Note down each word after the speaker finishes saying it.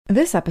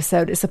This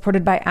episode is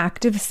supported by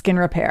Active Skin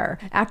Repair.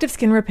 Active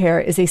Skin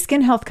Repair is a skin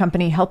health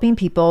company helping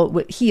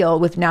people heal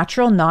with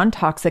natural,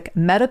 non-toxic,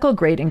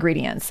 medical-grade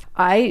ingredients.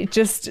 I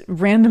just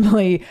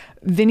randomly,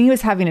 Vinny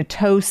was having a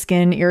toe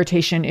skin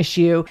irritation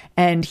issue,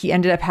 and he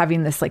ended up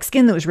having this like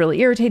skin that was really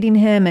irritating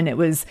him, and it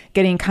was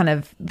getting kind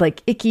of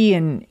like icky,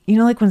 and you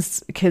know, like when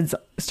kids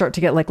start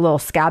to get like little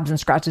scabs and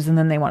scratches and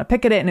then they want to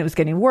pick at it, and it was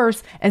getting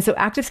worse. And so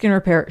Active Skin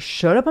Repair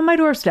showed up on my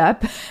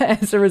doorstep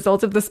as a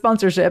result of the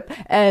sponsorship,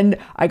 and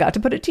I got to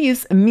put it to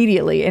use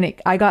immediately. And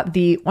I got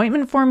the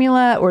ointment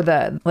formula, or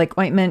the like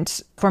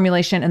ointment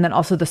formulation, and then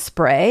also the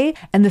spray,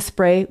 and the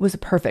spray was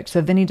perfect. So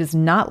Vinny does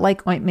not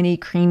like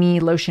ointmenty, creamy,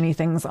 lotiony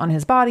things on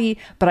his body,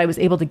 but I was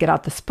able to get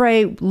out the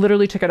spray,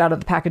 literally took it out of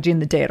the packaging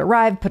the day it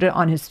arrived, put it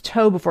on his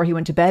toe before he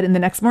went to bed. And the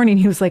next morning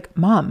he was like,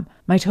 "Mom,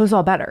 my toe's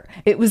all better."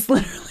 It was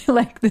literally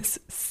like this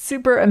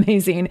super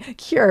amazing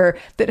cure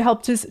that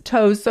helped his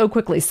toes so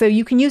quickly. So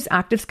you can use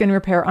Active Skin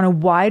Repair on a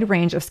wide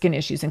range of skin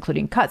issues,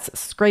 including cuts,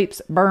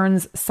 scrapes,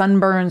 burns,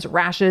 sunburns,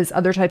 rashes,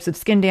 other types of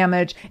skin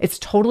damage. It's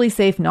totally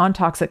safe,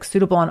 non-toxic,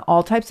 suitable on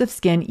all types of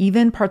skin,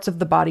 even parts of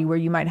the body where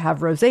you might have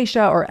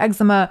rosacea or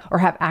eczema or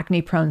have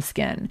acne-prone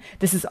skin.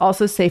 This is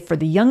also safe for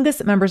the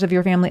youngest members of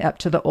your family up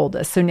to the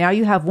oldest. So now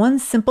you have one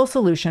simple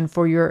solution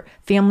for your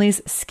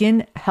family's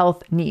skin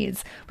health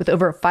needs. With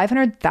over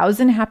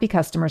 500,000 happy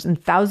customers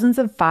and thousands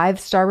of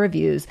 5-star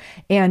reviews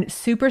and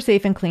super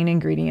safe and clean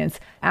ingredients,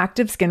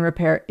 Active Skin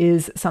Repair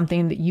is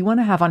something that you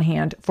want to have on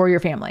hand for your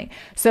family.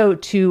 So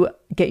to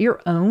get your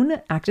own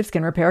Active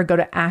Skin Repair, go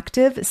to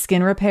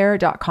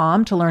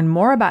activeskinrepair.com to learn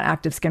more about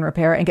Active Skin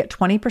Repair and get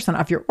 20%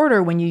 off your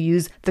order when you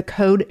use the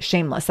code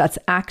SHAMELESS. That's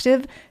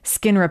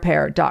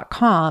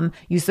activeskinrepair.com.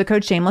 Use the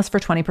code SHAMELESS for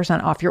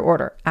 20% off your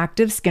order.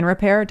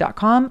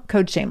 activeskinrepair.com,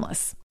 code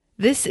SHAMELESS.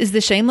 This is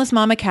the Shameless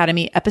Mom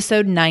Academy,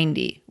 episode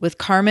 90, with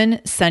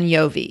Carmen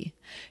Sognonvi.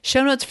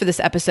 Show notes for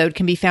this episode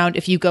can be found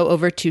if you go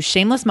over to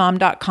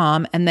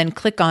shamelessmom.com and then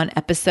click on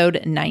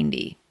episode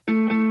 90.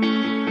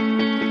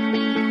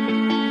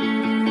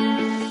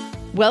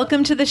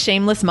 Welcome to the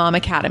Shameless Mom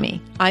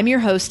Academy. I'm your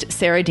host,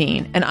 Sarah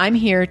Dean, and I'm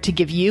here to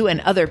give you and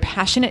other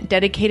passionate,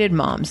 dedicated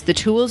moms the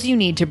tools you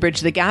need to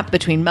bridge the gap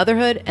between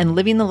motherhood and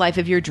living the life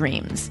of your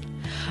dreams.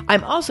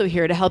 I'm also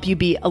here to help you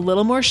be a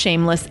little more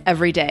shameless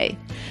every day.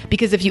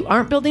 Because if you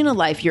aren't building a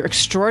life you're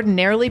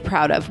extraordinarily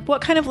proud of,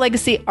 what kind of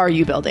legacy are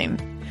you building?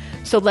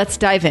 So let's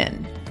dive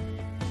in.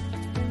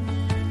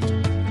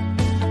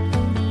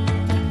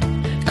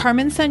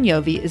 Carmen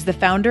Sognonvi is the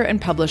founder and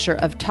publisher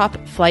of Top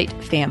Flight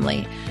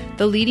Family,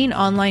 the leading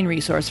online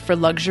resource for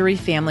luxury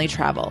family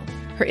travel.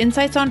 Her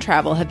insights on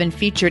travel have been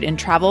featured in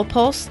Travel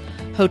Pulse,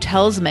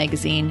 Hotels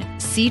Magazine,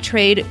 Sea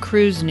Trade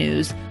Cruise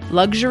News,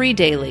 Luxury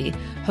Daily,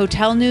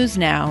 Hotel News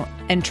Now,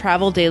 and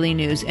Travel Daily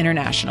News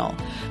International.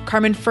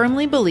 Carmen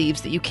firmly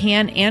believes that you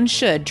can and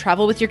should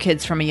travel with your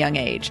kids from a young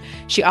age.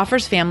 She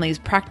offers families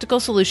practical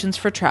solutions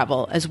for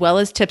travel, as well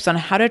as tips on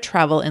how to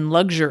travel in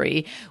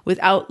luxury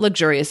without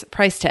luxurious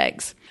price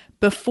tags.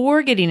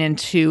 Before getting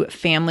into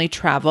family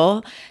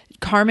travel,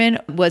 Carmen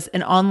was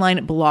an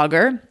online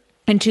blogger.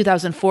 In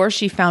 2004,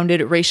 she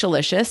founded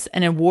Racialicious,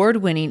 an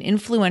award-winning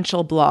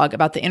influential blog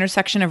about the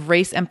intersection of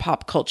race and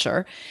pop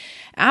culture.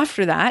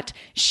 After that,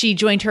 she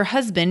joined her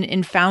husband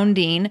in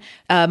founding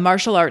a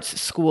martial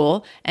arts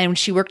school, and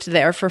she worked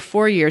there for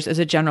 4 years as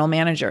a general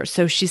manager.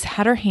 So she's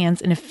had her hands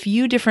in a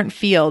few different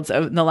fields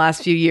in the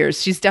last few years.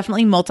 She's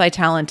definitely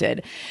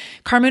multi-talented.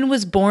 Carmen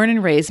was born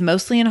and raised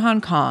mostly in Hong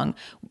Kong,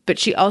 but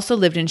she also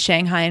lived in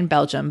Shanghai and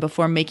Belgium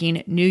before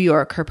making New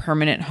York her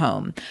permanent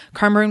home.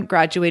 Carmen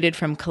graduated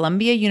from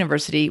Columbia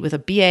University with a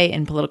BA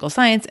in political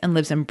science and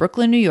lives in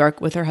Brooklyn, New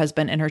York with her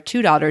husband and her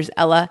 2 daughters,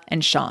 Ella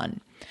and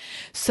Sean.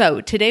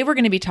 So today we're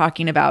going to be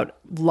talking about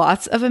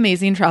lots of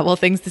amazing travel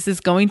things. This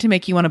is going to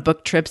make you want to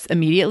book trips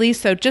immediately.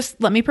 So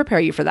just let me prepare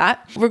you for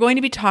that. We're going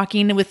to be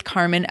talking with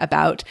Carmen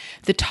about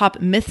the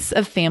top myths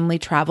of family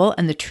travel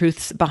and the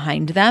truths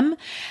behind them,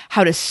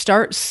 how to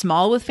start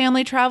small with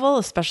family travel,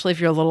 especially if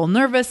you're a little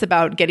nervous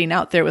about getting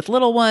out there with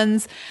little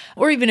ones,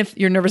 or even if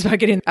you're nervous about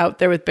getting out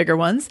there with bigger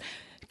ones.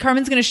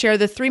 Carmen's going to share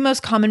the 3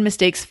 most common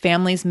mistakes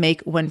families make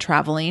when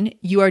traveling.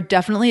 You are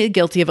definitely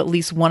guilty of at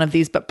least one of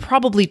these, but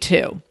probably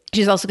 2.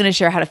 She's also going to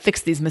share how to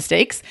fix these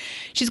mistakes.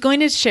 She's going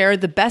to share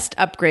the best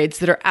upgrades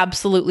that are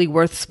absolutely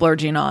worth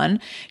splurging on.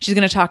 She's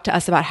going to talk to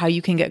us about how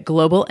you can get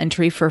global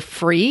entry for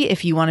free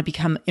if you want to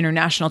become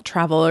international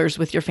travelers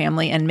with your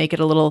family and make it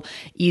a little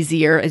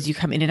easier as you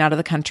come in and out of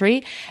the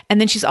country.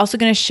 And then she's also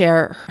going to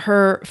share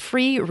her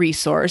free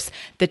resource,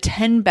 the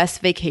 10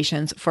 best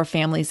vacations for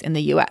families in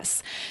the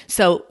US.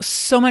 So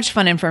much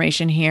fun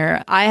information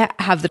here. I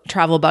have the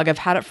travel bug. I've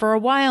had it for a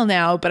while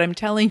now, but I'm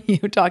telling you,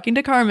 talking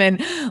to Carmen,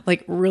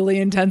 like really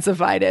intensified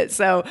it.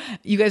 So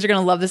you guys are going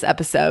to love this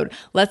episode.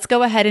 Let's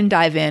go ahead and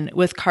dive in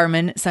with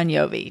Carmen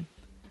Sognonvi.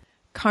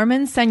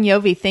 Carmen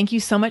Sognonvi, thank you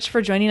so much for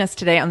joining us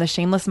today on the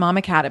Shameless Mom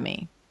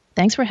Academy.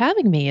 Thanks for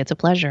having me. It's a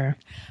pleasure.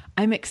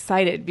 I'm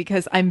excited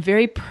because I'm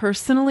very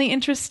personally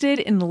interested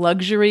in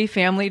luxury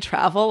family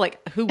travel.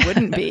 Like, who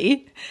wouldn't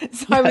be?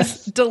 So I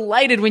was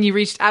delighted when you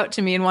reached out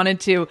to me and wanted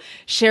to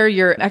share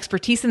your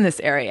expertise in this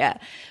area.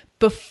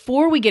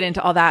 Before we get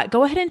into all that,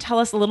 go ahead and tell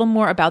us a little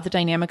more about the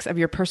dynamics of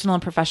your personal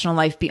and professional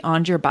life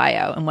beyond your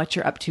bio and what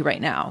you're up to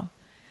right now.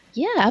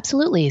 Yeah,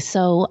 absolutely.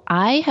 So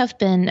I have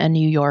been a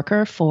New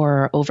Yorker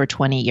for over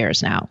 20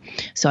 years now.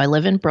 So I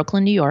live in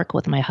Brooklyn, New York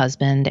with my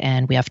husband,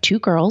 and we have two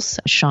girls.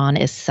 Sean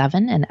is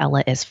 7 and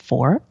Ella is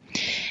 4.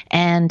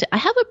 And I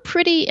have a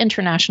pretty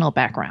international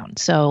background.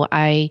 So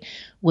I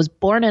was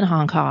born in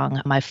Hong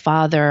Kong. My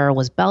father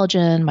was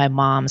Belgian. My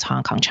mom's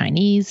Hong Kong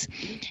Chinese.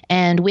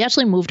 And we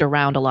actually moved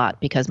around a lot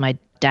because my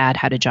dad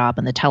had a job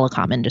in the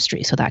telecom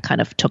industry. So that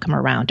kind of took him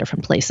around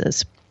different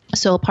places.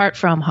 So apart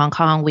from Hong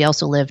Kong, we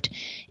also lived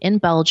in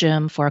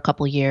Belgium for a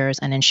couple of years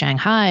and in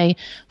Shanghai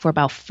for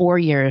about 4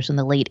 years in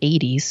the late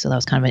 80s. So that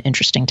was kind of an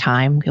interesting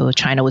time.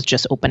 China was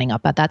just opening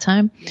up at that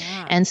time.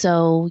 Yeah. And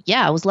so,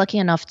 I was lucky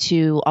enough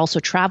to also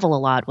travel a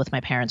lot with my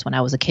parents when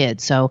I was a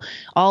kid. So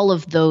all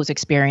of those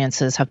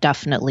experiences have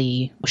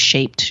definitely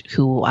shaped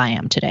who I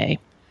am today.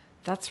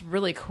 That's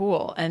really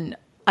cool. And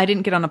I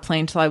didn't get on a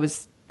plane till I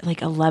was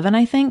like 11,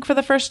 I think, for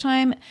the first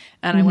time.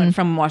 And I went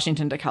from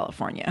Washington to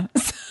California.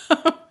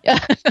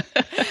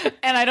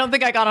 And I don't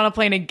think I got on a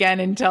plane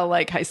again until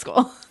like high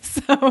school.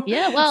 So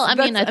yeah, well, I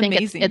mean, I think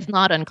it's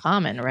not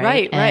uncommon,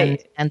 right?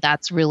 Right. And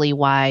that's really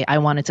why I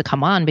wanted to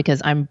come on,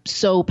 because I'm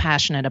so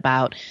passionate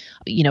about,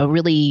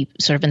 really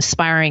sort of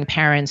inspiring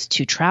parents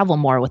to travel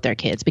more with their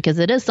kids, because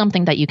it is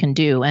something that you can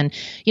do. And,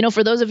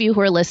 for those of you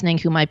who are listening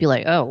who might be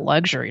like, oh,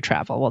 luxury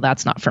travel, well,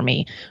 that's not for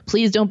me.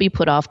 Please don't be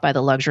put off by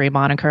the luxury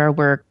moniker.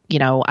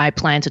 I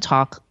plan to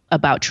talk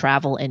about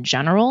travel in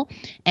general.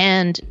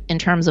 And in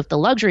terms of the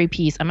luxury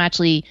piece, I'm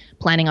actually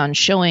planning on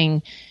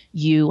showing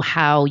you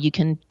how you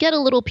can get a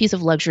little piece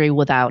of luxury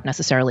without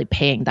necessarily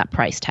paying that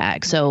price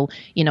tag. So,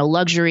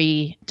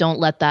 luxury, don't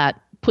let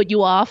that put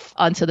you off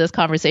onto this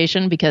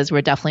conversation, because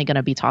we're definitely going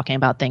to be talking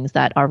about things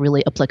that are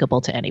really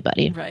applicable to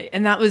anybody. Right.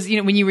 And that was,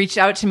 when you reached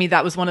out to me,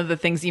 that was one of the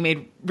things you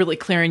made really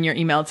clear in your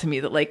email to me,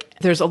 that like,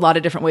 there's a lot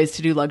of different ways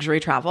to do luxury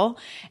travel.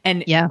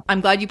 And I'm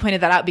glad you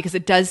pointed that out, because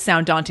it does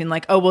sound daunting.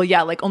 Like, oh, well,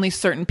 yeah, like only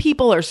certain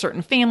people or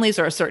certain families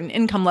or a certain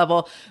income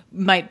level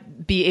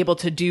might be able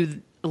to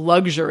do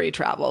luxury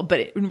travel.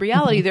 But in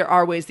reality, there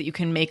are ways that you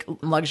can make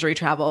luxury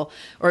travel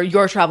or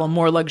your travel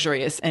more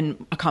luxurious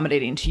and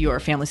accommodating to your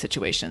family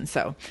situation.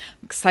 So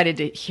I'm excited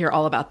to hear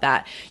all about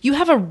that. You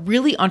have a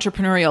really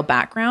entrepreneurial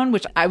background,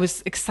 which I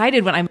was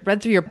excited when I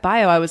read through your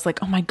bio. I was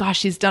like, oh my gosh,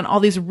 she's done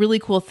all these really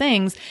cool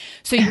things.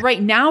 So you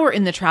right now are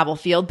in the travel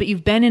field, but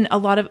you've been in a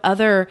lot of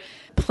other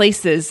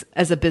places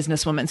as a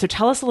businesswoman. So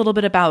tell us a little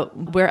bit about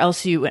how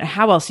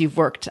else you've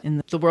worked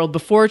in the world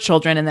before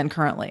children and then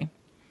currently.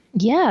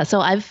 Yeah,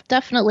 so I've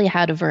definitely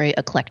had a very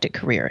eclectic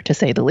career, to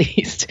say the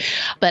least.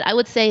 But I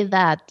would say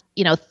that,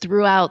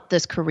 throughout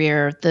this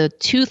career, the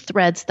two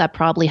threads that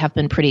probably have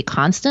been pretty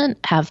constant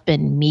have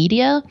been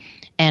media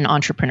and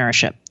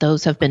entrepreneurship.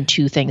 Those have been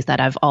two things that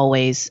I've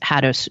always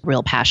had a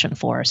real passion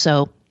for.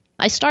 So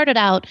I started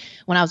out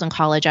when I was in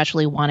college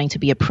actually wanting to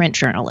be a print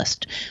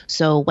journalist.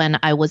 So when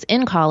I was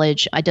in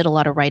college, I did a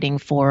lot of writing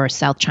for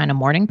South China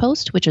Morning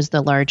Post, which is the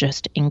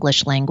largest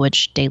English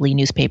language daily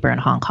newspaper in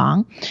Hong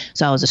Kong.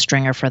 So I was a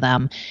stringer for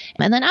them.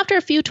 And then after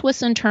a few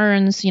twists and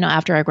turns,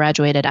 after I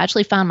graduated, I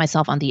actually found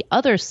myself on the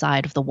other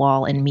side of the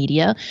wall in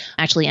media,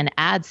 actually in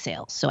ad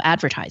sales, so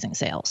advertising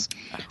sales.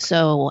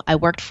 So I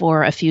worked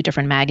for a few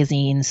different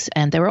magazines,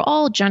 and they were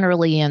all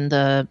generally in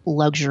the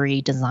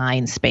luxury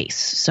design space.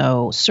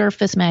 So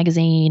Surface magazine,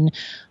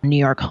 New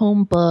York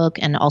Home Book,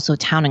 and also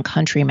Town and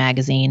Country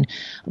magazine,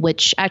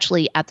 which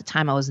actually at the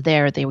time I was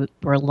there, they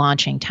were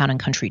launching Town and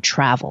Country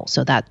Travel.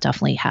 So that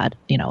definitely had,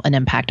 an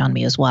impact on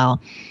me as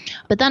well.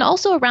 But then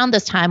also around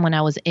this time when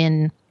I was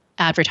in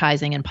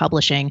advertising and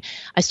publishing,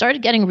 I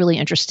started getting really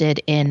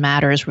interested in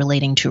matters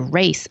relating to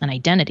race and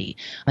identity,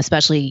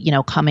 especially,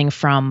 coming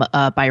from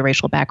a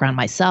biracial background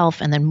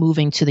myself and then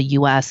moving to the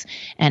US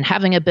and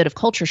having a bit of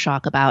culture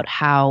shock about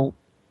how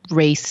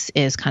race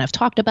is kind of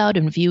talked about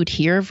and viewed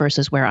here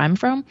versus where I'm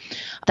from.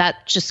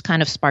 That just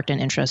kind of sparked an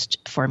interest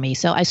for me.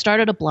 So I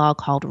started a blog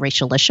called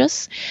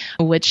Racialicious,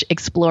 which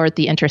explored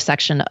the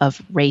intersection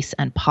of race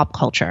and pop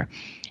culture.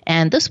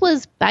 And this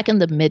was back in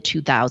the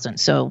mid-2000s,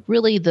 so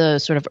really the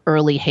sort of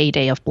early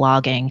heyday of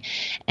blogging.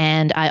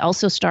 And I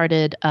also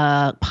started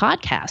a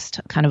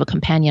podcast, kind of a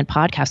companion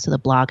podcast to the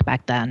blog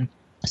back then.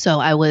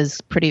 So I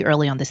was pretty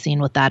early on the scene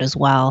with that as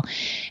well.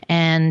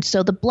 And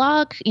so the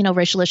blog,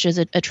 Racialicious,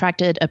 it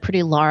attracted a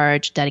pretty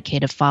large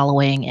dedicated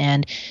following.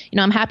 And,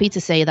 I'm happy to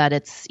say that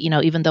it's,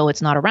 even though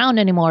it's not around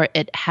anymore,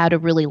 it had a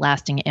really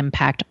lasting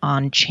impact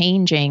on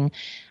changing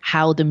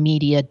how the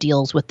media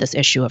deals with this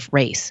issue of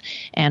race.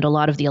 And a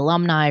lot of the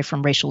alumni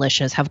from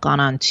Racialicious have gone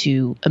on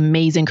to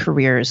amazing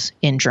careers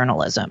in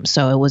journalism.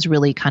 So it was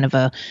really kind of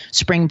a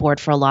springboard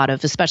for a lot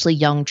of, especially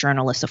young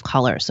journalists of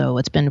color. So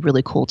it's been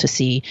really cool to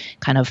see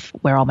kind of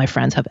where all my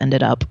friends have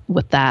ended up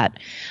with that.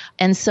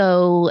 And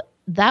so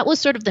that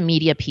was sort of the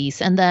media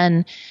piece. And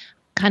then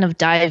kind of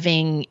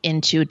diving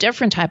into a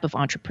different type of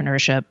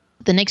entrepreneurship,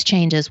 the next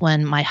change is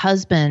when my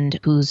husband,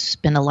 who's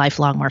been a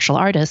lifelong martial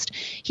artist,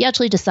 he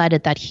actually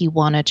decided that he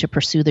wanted to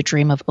pursue the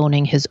dream of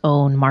owning his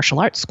own martial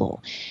arts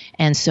school.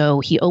 And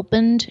so he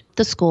opened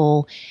the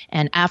school.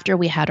 And after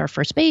we had our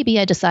first baby,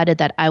 I decided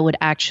that I would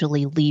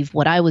actually leave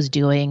what I was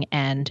doing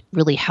and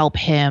really help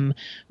him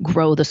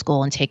grow the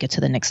school and take it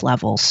to the next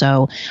level.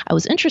 So I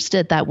was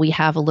interested that we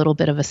have a little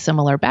bit of a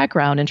similar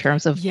background in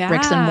terms of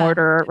bricks and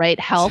mortar, right?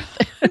 Help.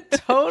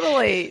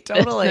 Totally.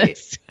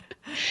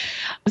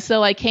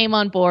 So I came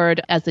on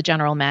board as the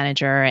general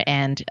manager,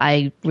 and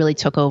I really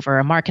took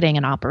over marketing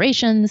and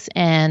operations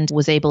and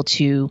was able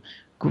to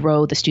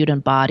grow the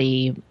student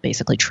body,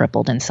 basically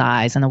tripled in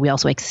size. And then we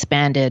also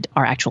expanded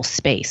our actual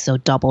space, so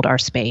doubled our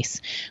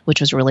space, which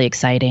was really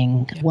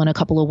exciting. Won a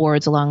couple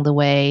awards along the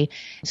way.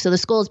 So the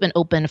school has been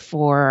open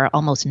for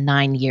almost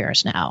 9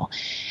 years now,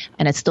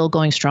 and it's still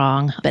going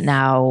strong. But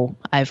now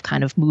I've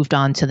kind of moved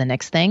on to the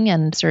next thing,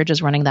 and Serge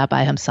is running that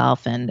by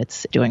himself, and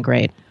it's doing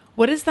great.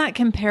 What does that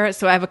compare?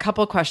 So I have a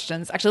couple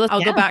questions. Actually,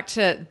 I'll go back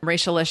to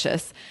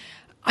Racialicious.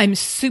 I'm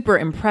super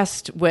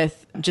impressed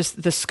with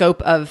just the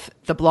scope of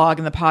the blog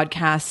and the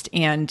podcast.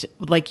 And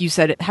like you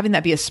said, having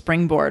that be a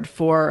springboard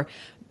for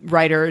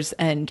writers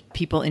and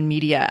people in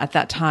media at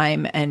that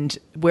time and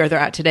where they're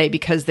at today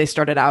because they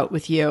started out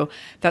with you.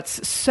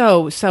 That's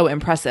so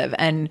impressive.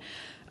 And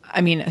I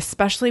mean,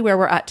 especially where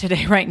we're at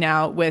today right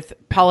now with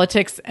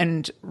politics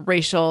and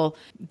racial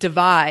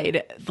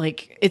divide,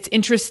 like it's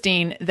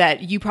interesting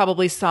that you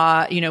probably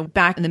saw,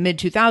 back in the mid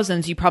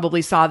 2000s, you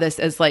probably saw this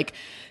as like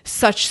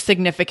such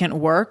significant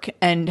work,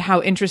 and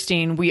how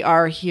interesting we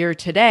are here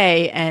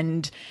today.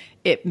 And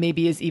it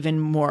maybe is even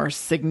more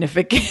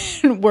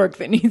significant work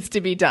that needs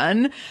to be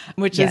done,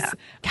 which is,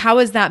 how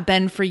has that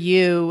been for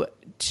you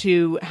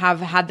to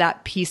have had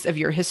that piece of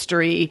your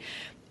history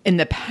in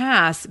the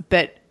past,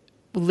 but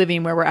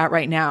living where we're at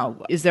right now?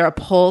 Is there a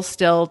pull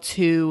still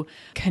to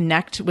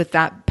connect with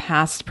that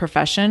past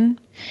profession?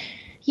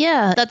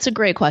 Yeah, that's a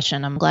great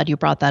question. I'm glad you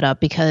brought that up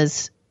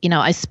because,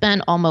 I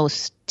spent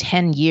almost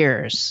 10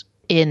 years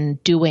in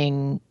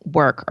doing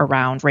work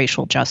around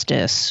racial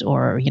justice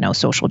or,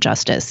 social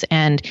justice.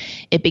 And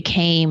it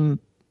became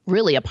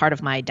really a part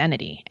of my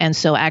identity. And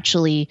so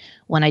actually,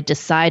 when I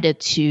decided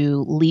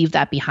to leave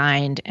that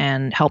behind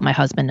and help my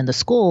husband in the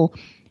school,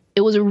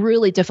 it was a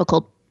really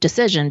difficult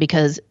decision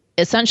because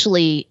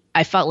essentially,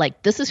 I felt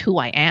like this is who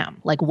I am.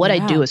 Like what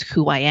I do is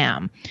who I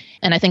am.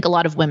 And I think a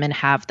lot of women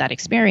have that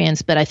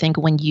experience. But I think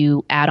when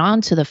you add on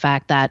to the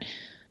fact that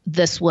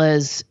this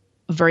was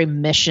very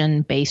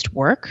mission-based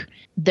work,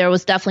 there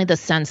was definitely the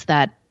sense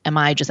that, am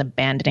I just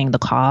abandoning the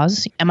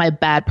cause? Am I a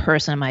bad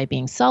person? Am I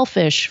being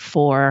selfish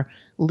for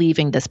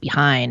leaving this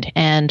behind?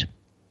 And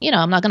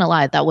I'm not going to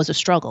lie, that was a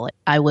struggle.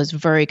 I was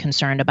very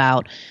concerned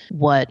about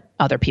what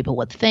other people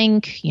would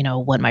think,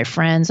 what my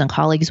friends and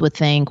colleagues would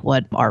think,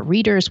 what our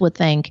readers would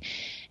think.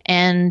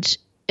 And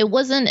it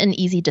wasn't an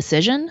easy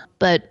decision.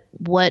 But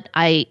what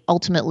I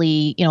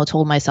ultimately,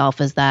 told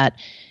myself is that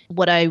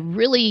what I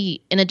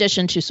really, in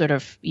addition to sort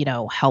of,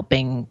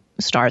 helping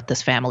start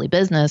this family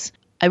business,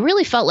 I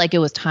really felt like it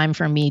was time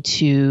for me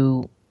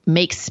to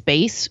make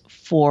space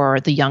for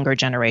the younger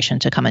generation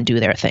to come and do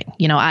their thing.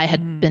 I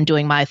had been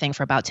doing my thing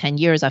for about 10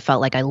 years. I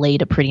felt like I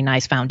laid a pretty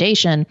nice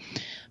foundation,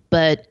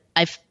 but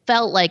I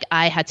felt like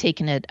I had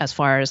taken it as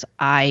far as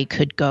I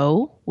could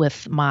go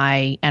with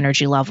my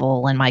energy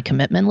level and my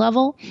commitment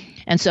level.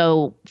 And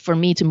so for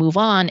me to move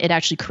on, it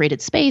actually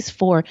created space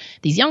for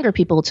these younger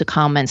people to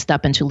come and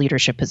step into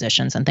leadership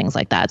positions and things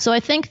like that. So I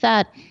think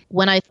that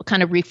when I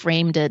kind of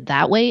reframed it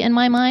that way in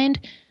my mind,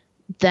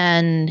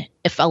 then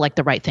it felt like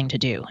the right thing to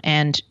do.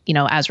 And,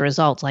 as a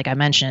result, like I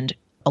mentioned,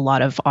 a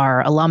lot of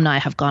our alumni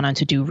have gone on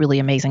to do really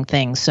amazing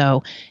things.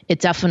 So it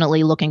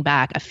definitely, looking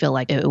back, I feel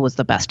like it was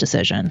the best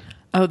decision.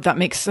 Oh, that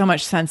makes so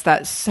much sense.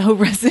 That so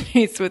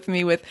resonates with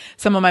me with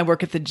some of my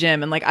work at the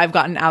gym. And like I've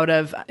gotten out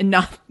of,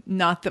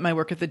 not that my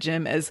work at the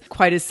gym is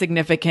quite as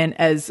significant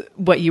as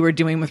what you were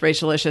doing with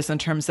Racialicious in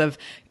terms of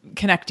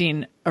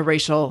connecting a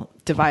racial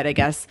divide, I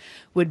guess,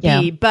 would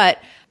be. But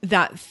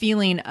that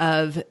feeling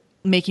of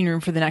making room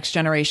for the next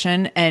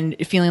generation and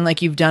feeling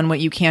like you've done what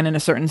you can in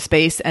a certain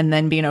space and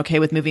then being okay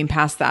with moving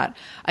past that.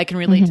 I can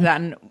relate to that.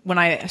 And when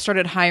I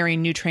started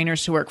hiring new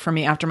trainers to work for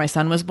me after my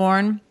son was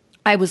born,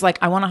 I was like,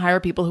 I want to hire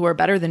people who are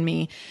better than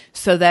me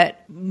so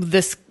that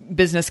this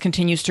business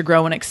continues to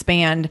grow and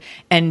expand.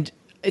 And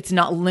it's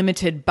not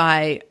limited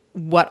by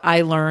what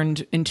I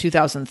learned in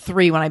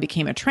 2003 when I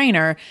became a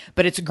trainer,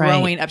 but it's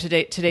growing up to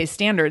today's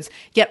standards.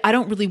 Yet I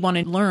don't really want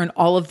to learn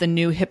all of the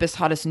new, hippest,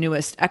 hottest,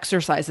 newest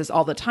exercises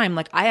all the time.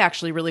 Like I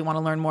actually really want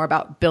to learn more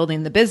about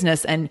building the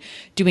business and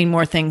doing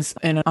more things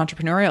in an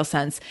entrepreneurial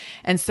sense.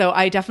 And so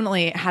I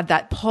definitely had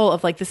that pull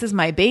of like, this is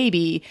my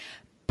baby,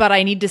 but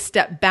I need to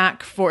step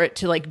back for it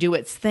to like do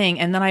its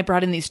thing. And then I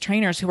brought in these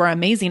trainers who are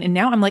amazing. And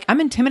now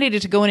I'm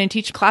intimidated to go in and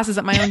teach classes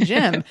at my own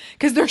gym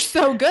because they're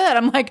so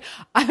good.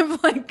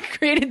 I've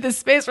created this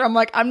space where I'm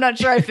like, I'm not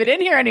sure I fit in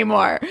here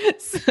anymore.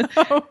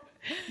 So.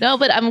 No,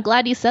 but I'm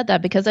glad you said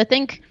that because I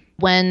think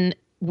when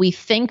we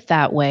think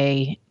that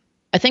way,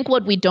 I think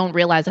what we don't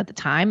realize at the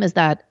time is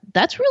that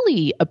that's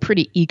really a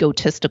pretty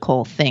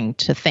egotistical thing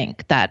to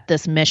think, that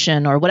this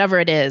mission or whatever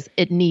it is,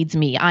 it needs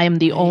me. I am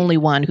the only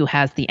one who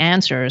has the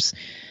answers.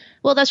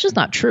 Well, that's just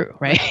not true,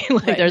 right?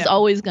 There's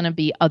always going to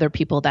be other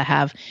people that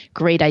have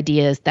great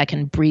ideas that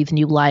can breathe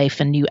new life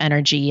and new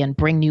energy and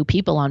bring new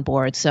people on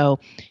board. So,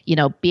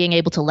 being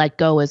able to let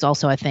go is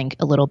also, I think,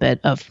 a little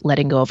bit of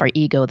letting go of our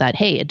ego that,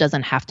 hey, it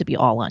doesn't have to be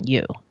all on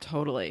you.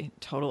 Totally.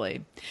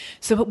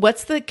 So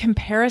what's the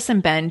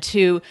comparison, Ben,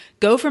 to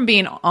go from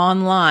being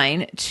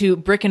online to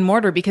brick and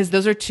mortar? Because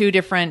those are two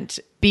different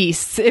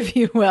beasts, if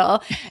you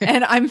will.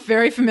 And I'm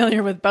very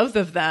familiar with both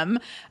of them.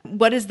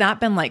 What has that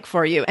been like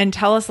for you? And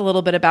tell us a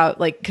little bit about,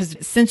 because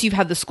since you've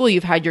had the school,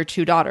 you've had your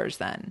two daughters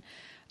then.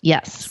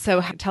 Yes.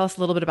 So tell us a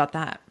little bit about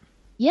that.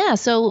 Yeah.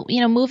 So,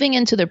 moving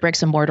into the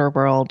bricks and mortar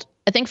world,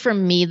 I think for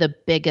me, the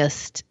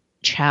biggest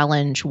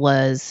challenge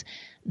was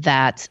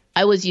that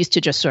I was used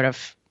to just sort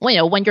of,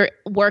 when you're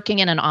working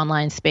in an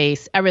online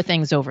space,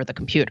 everything's over the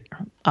computer,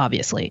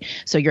 obviously.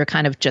 So you're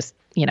kind of just,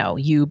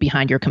 you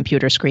behind your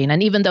computer screen.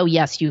 And even though,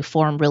 yes, you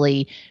form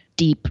really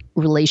deep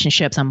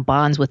relationships and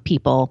bonds with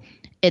people,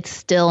 it's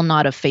still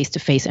not a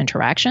face-to-face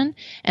interaction.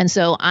 And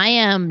so I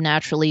am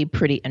naturally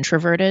pretty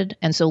introverted.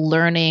 And so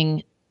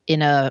learning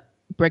in a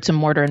bricks and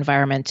mortar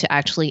environment to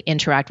actually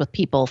interact with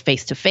people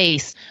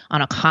face-to-face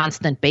on a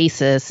constant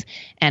basis.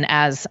 And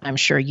as I'm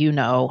sure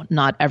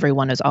not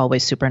everyone is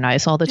always super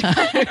nice all the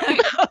time.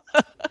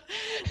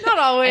 Not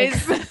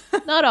always.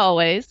 Not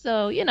always.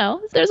 So,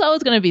 there's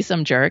always going to be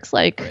some jerks.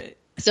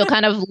 So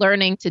kind of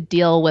learning to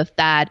deal with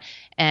that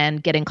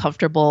and getting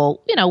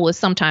comfortable,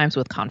 sometimes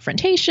with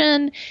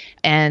confrontation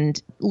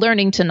and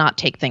learning to not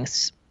take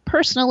things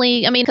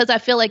personally. Because I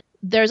feel like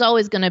there's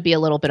always going to be a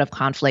little bit of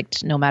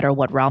conflict no matter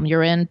what realm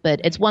you're in.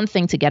 But it's one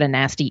thing to get a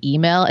nasty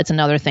email. It's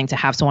another thing to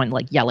have someone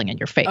yelling in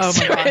your face. Oh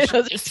my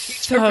gosh. It's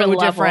so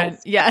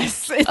different.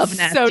 Yes.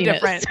 It's so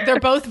different.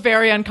 They're both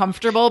very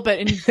uncomfortable, but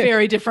in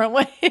very different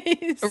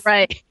ways.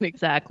 Right.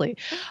 Exactly.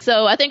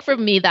 So I think for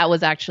me, that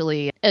was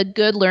actually a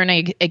good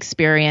learning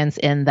experience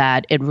in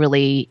that it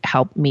really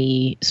helped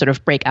me sort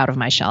of break out of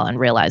my shell and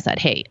realize that,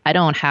 hey, I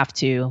don't have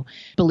to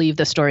believe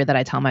the story that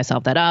I tell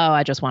myself that,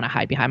 I just want to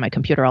hide behind my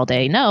computer all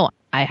day. No,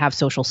 I have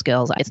social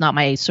skills. It's not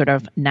my sort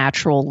of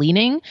natural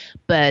leaning,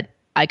 but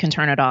I can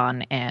turn it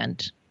on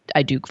and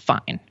I do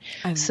fine.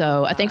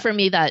 I think for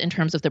me that in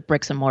terms of the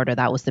bricks and mortar,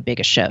 that was the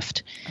biggest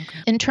shift. Okay.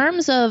 In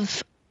terms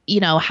of,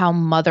 how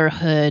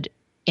motherhood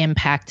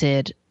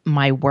impacted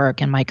my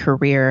work and my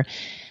career,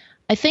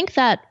 I think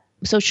that,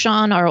 so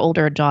Sean, our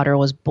older daughter,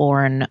 was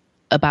born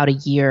about a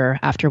year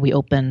after we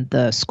opened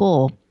the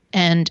school.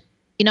 And,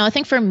 I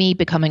think for me,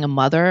 becoming a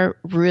mother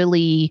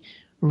really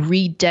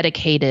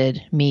rededicated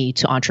me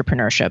to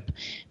entrepreneurship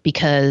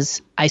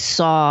because I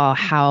saw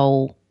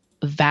how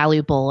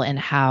valuable and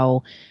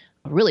how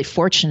really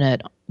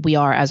fortunate we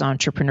are as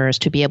entrepreneurs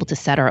to be able to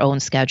set our own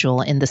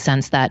schedule in the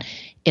sense that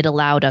it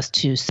allowed us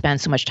to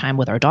spend so much time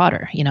with our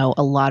daughter.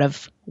 A lot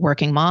of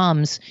working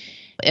moms,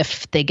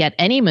 if they get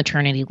any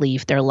maternity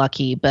leave, they're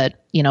lucky.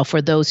 But,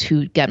 for those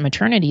who get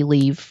maternity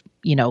leave,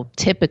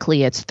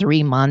 typically it's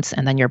 3 months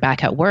and then you're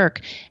back at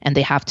work and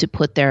they have to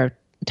put their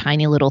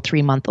tiny little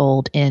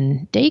 3-month-old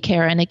in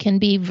daycare. And it can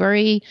be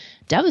very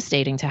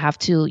devastating to have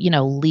to,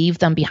 leave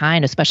them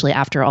behind, especially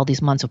after all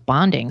these months of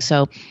bonding.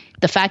 So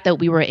the fact that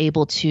we were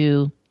able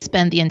to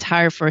spend the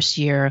entire first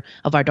year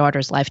of our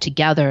daughter's life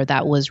together,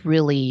 that was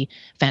really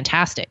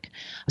fantastic.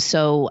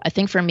 So I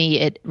think for me,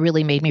 it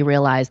really made me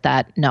realize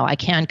that, no, I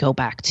can't go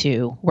back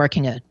to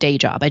working a day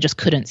job. I just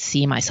couldn't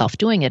see myself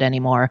doing it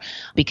anymore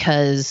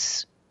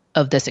because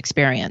of this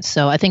experience.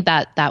 So I think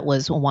that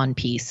was one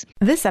piece.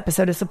 This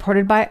episode is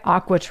supported by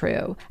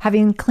AquaTrue.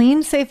 Having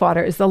clean, safe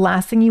water is the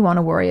last thing you want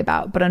to worry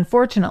about. But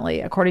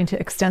unfortunately, according to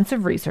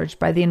extensive research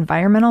by the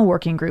Environmental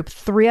Working Group,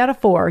 3 out of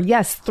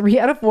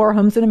 4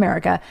 homes in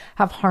America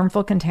have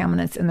harmful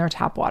contaminants in their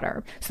tap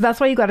water. So that's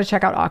why you got to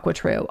check out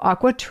AquaTrue.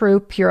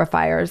 AquaTrue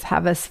purifiers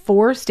have a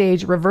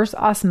 4-stage reverse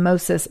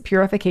osmosis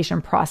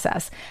purification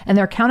process. And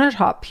their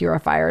countertop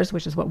purifiers,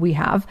 which is what we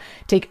have,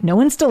 take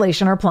no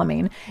installation or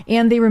plumbing,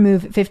 and they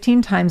remove 15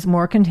 times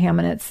more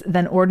contaminants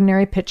than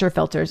ordinary pitcher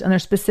filters, and they're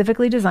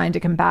specifically designed to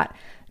combat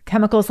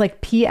chemicals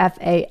like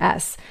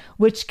PFAS,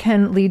 which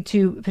can lead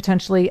to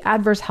potentially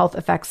adverse health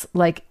effects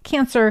like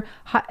cancer,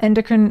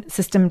 endocrine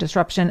system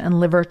disruption, and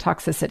liver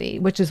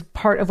toxicity, which is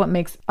part of what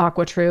makes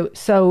AquaTrue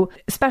so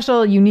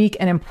special, unique,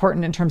 and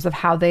important in terms of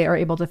how they are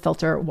able to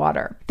filter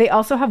water. They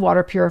also have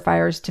water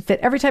purifiers to fit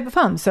every type of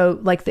home. So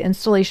like the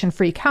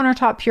installation-free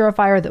countertop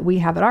purifier that we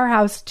have at our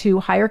house to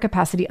higher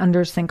capacity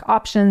under sink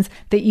options.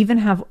 They even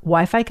have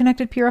Wi-Fi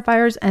connected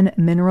purifiers and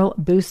mineral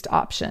boost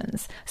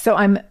options. So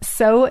I'm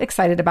so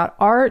excited about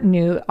our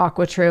new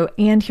AquaTrue.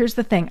 And here's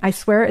the thing. I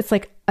swear it's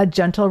like a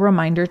gentle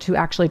reminder to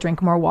actually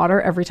drink more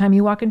water every time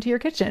you walk into your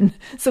kitchen.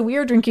 So we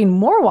are drinking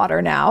more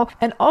water now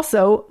and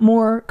also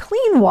more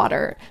clean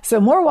water. So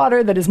more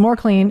water that is more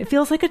clean. It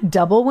feels like a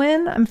double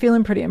win. I'm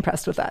feeling pretty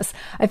impressed with us.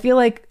 I feel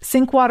like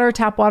sink water,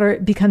 tap water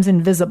becomes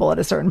invisible at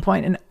a certain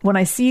point. And when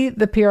I see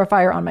the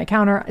purifier on my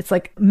counter, it's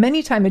like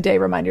many times a day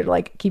reminder to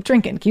like, keep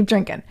drinking, keep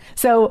drinking.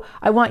 So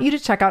I want you to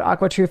check out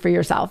AquaTrue for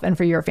yourself and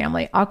for your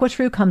family.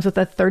 AquaTrue comes with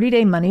a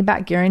 30-day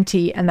money-back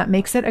guarantee, and that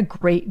makes it a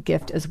great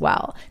gift as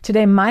well.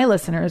 Today, my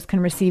listeners can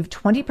receive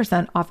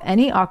 20% off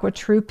any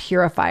AquaTrue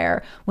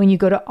purifier when you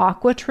go to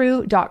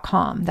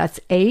aquatrue.com. That's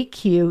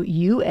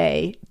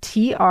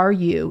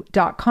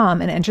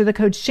AQUATRU.com and enter the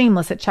code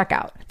shameless at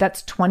checkout.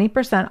 That's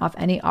 20% off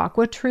any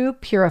AquaTrue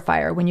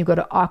purifier when you go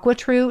to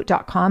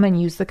aquatrue.com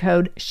and use the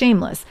code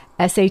shameless,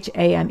 SHAMELESS.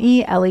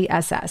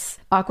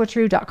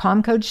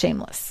 aquatrue.com code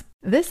shameless.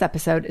 This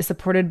episode is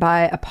supported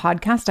by a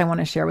podcast I want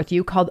to share with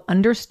you called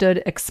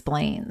Understood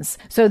Explains.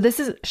 So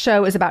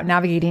show is about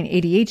navigating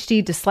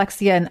ADHD,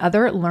 dyslexia, and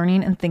other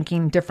learning and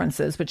thinking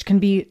differences, which can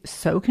be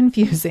so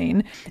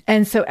confusing.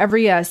 And so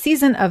every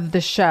season of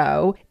the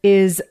show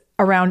is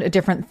around a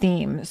different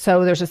theme.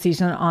 So there's a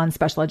season on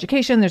special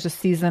education, there's a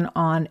season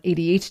on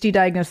ADHD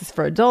diagnosis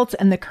for adults,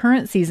 and the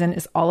current season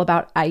is all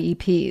about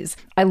IEPs.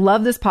 I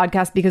love this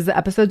podcast because the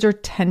episodes are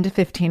 10 to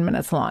 15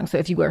 minutes long. So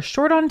if you are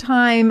short on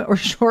time or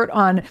short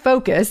on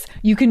focus,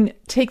 you can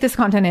take this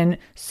content in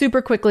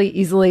super quickly,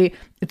 easily.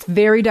 It's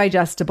very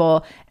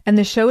digestible. And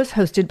the show is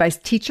hosted by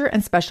teacher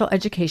and special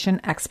education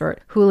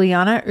expert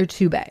Juliana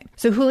Urtube.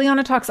 So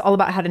Juliana talks all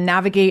about how to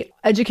navigate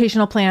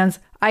educational plans,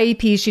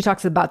 IEPs. She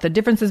talks about the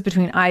differences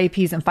between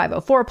IEPs and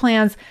 504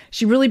 plans.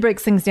 She really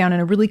breaks things down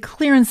in a really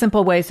clear and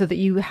simple way so that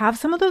you have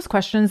some of those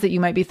questions that you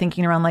might be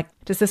thinking around, like,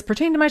 does this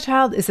pertain to my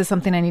child? Is this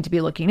something I need to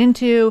be looking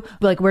into?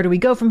 Like, where do we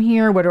go from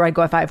here? Where do I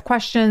go if I have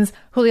questions?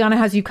 Juliana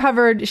has you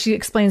covered. She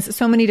explains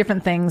so many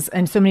different things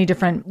and so many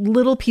different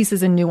little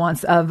pieces and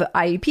nuance of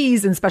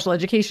IEPs and special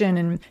education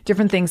and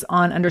different things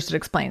on Understood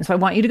Explains. So I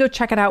want you to go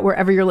check it out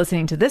wherever you're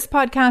listening to this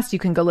podcast. You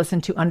can go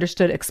listen to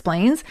Understood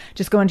Explains.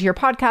 Just go into your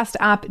podcast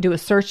app, do a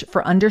search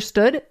for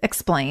Understood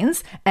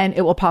Explains, and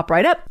it will pop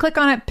right up. Click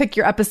on it, pick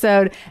your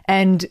episode,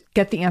 and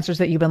get the answers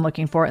that you've been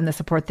looking for and the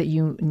support that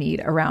you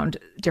need around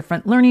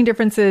different learning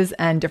differences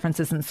and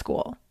differences in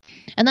school.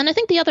 And then I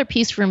think the other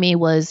piece for me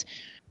was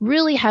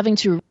really having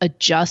to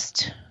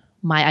adjust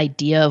my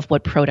idea of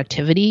what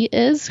productivity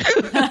is,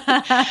 if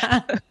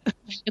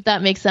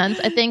that makes sense.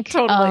 I think,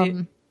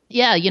 Totally.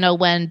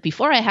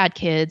 Before I had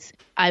kids,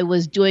 I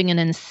was doing an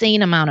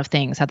insane amount of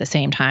things at the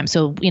same time.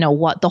 So,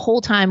 the whole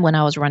time when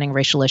I was running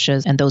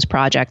Racialicious and those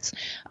projects,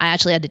 I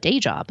actually had a day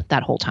job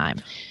that whole time.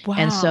 Wow.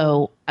 And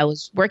so I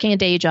was working a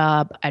day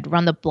job. I'd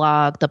run the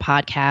blog, the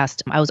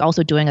podcast. I was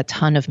also doing a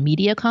ton of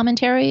media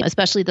commentary,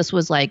 especially this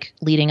was like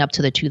leading up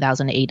to the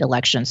 2008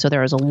 election. So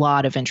there was a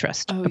lot of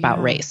interest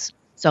about race.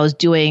 So I was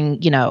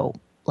doing,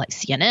 like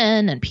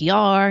CNN and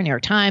PR, New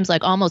York Times,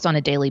 like almost on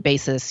a daily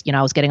basis.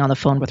 I was getting on the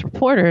phone with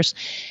reporters.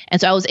 And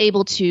so I was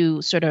able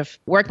to sort of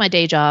work my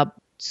day job,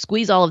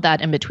 squeeze all of that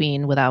in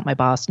between without my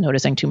boss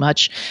noticing too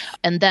much.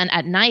 And then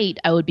at night,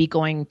 I would be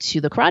going to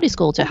the karate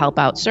school to help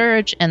out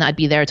Serge, and I'd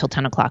be there till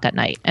 10 o'clock at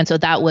night. And so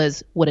that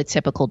was what a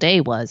typical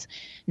day was.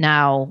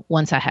 Now,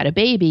 once I had a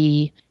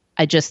baby,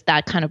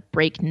 that kind of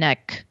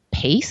breakneck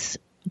pace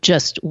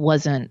just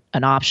wasn't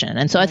an option.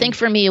 And so I think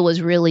for me, it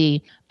was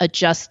really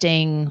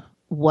adjusting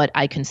what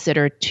I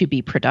consider to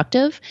be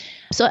productive.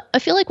 So I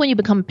feel like when you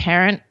become a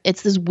parent,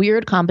 it's this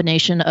weird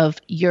combination of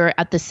you're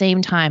at the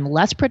same time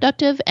less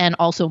productive and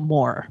also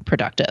more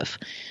productive,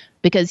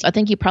 because I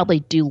think you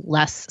probably do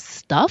less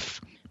stuff,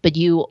 but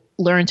you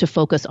learn to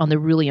focus on the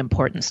really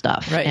important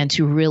stuff and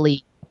to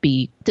really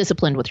be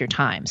disciplined with your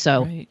time.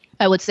 So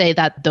I would say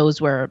that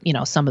those were,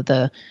 some of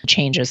the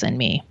changes in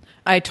me.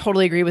 I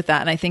totally agree with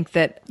that. And I think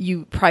that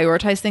you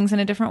prioritize things in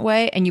a different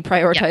way, and you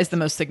prioritize the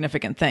most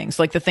significant things,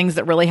 like the things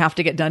that really have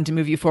to get done to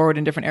move you forward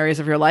in different areas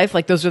of your life.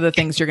 Like those are the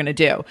things you're going to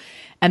do.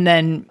 And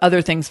then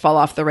other things fall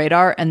off the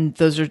radar. And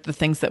those are the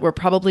things that were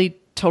probably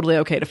totally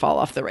okay to fall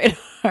off the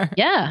radar.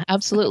 Yeah,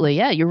 absolutely.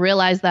 Yeah. You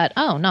realize that,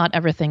 not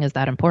everything is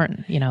that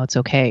important. It's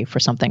okay for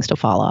some things to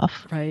fall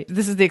off. Right.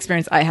 This is the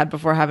experience I had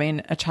before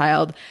having a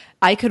child.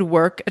 I could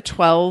work a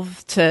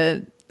 12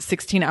 to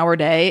 16-hour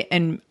day,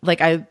 and like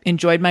I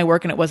enjoyed my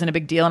work and it wasn't a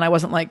big deal, and I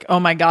wasn't like, oh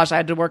my gosh, I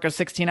had to work a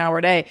 16-hour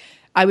day.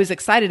 I was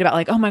excited about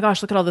like, oh my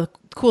gosh, look at all the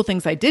cool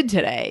things I did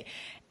today.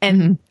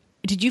 And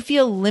did you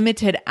feel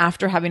limited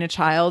after having a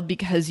child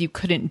because you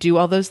couldn't do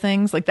all those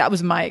things? Like that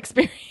was my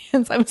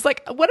experience. I was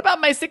like, what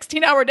about my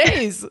 16-hour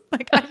days?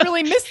 Like I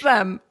really miss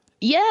them.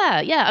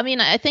 Yeah. I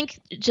mean, I think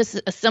just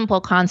a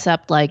simple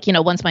concept like,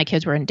 once my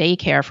kids were in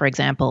daycare, for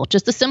example,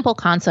 just a simple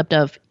concept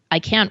of I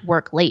can't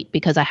work late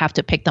because I have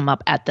to pick them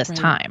up at this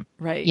time.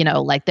 Right.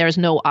 Like there's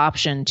no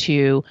option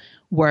to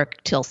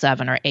work till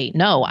 7 or 8.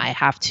 No, I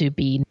have to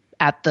be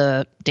at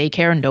the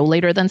daycare no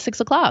later than 6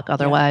 o'clock.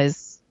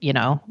 Otherwise,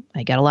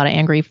 I get a lot of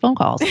angry phone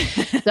calls.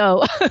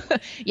 So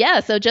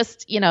so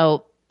just,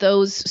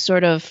 those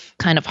sort of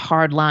kind of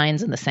hard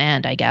lines in the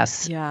sand, I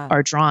guess,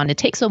 are drawn. It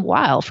takes a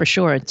while for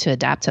sure to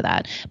adapt to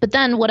that. But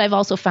then what I've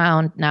also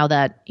found now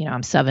that,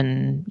 I'm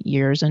 7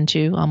 years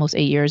into, almost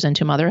 8 years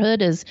into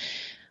motherhood, is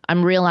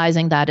I'm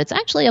realizing that it's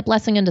actually a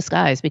blessing in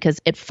disguise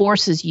because it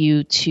forces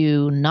you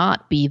to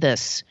not be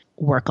this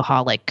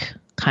workaholic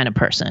kind of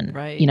person,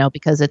 right?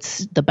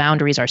 Because the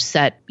boundaries are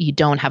set. You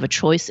don't have a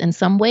choice in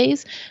some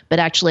ways, but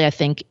actually I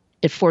think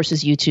it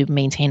forces you to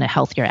maintain a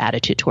healthier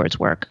attitude towards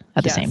work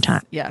at the same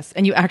time. Yes.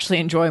 And you actually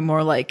enjoy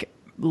more like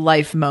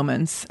life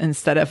moments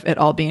instead of it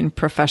all being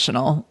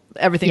professional.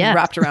 Everything's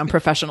wrapped around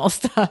professional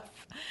stuff.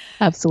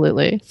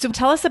 Absolutely. So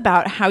tell us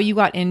about how you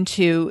got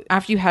into,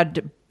 after you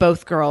had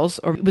both girls,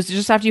 or was it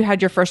just after you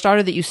had your first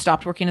daughter that you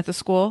stopped working at the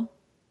school?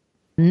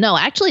 No,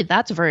 actually,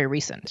 that's very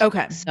recent.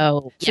 Okay.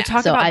 So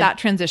talk about that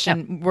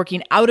transition,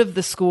 working out of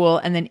the school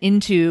and then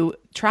into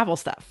travel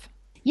stuff.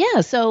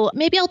 Yeah. So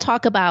maybe I'll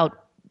talk about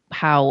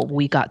how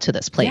we got to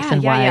this place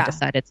and why I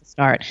decided to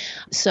start.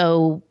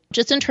 So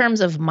just in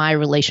terms of my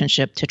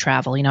relationship to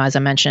travel, as I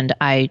mentioned,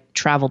 I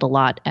traveled a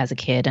lot as a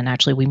kid, and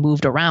actually we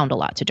moved around a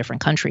lot to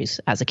different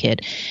countries as a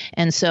kid.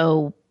 And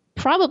so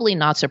probably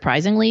not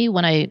surprisingly,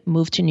 when I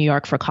moved to New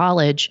York for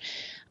college,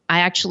 I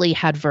actually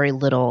had very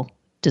little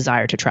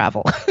desire to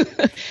travel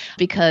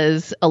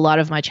because a lot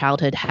of my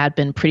childhood had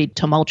been pretty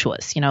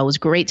tumultuous. It was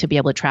great to be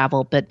able to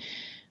travel, but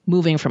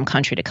moving from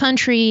country to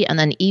country, and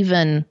then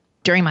even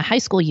during my high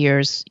school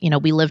years,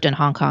 we lived in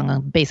Hong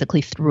Kong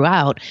basically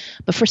throughout.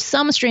 But for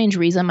some strange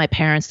reason, my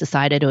parents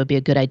decided it would be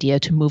a good idea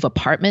to move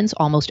apartments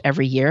almost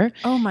every year.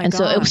 Oh my gosh. And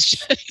so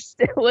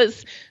it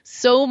was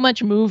so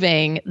much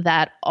moving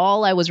that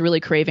all I was really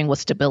craving was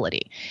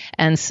stability.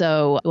 And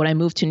so when I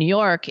moved to New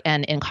York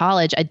and in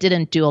college, I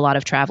didn't do a lot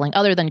of traveling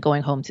other than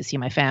going home to see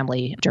my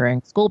family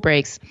during school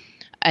breaks.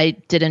 I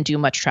didn't do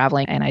much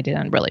traveling, and I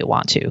didn't really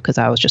want to because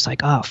I was just like,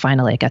 oh,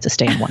 finally I get to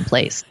stay in one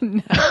place.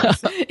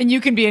 And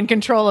you can be in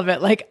control of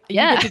it. Like you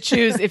get to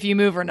choose if you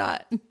move or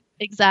not.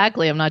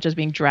 Exactly. I'm not just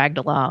being dragged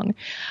along.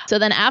 So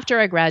then after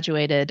I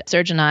graduated,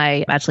 Serge and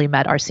I actually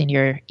met our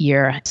senior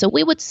year. So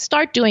we would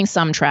start doing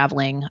some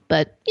traveling,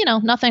 but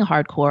nothing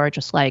hardcore,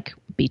 just like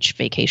beach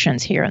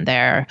vacations here and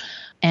there.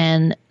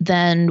 And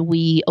then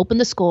we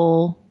opened the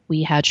school.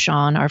 We had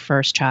Sean, our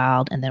first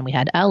child, and then we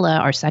had Ella,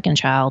 our second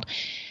child.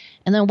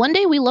 And then one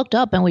day we looked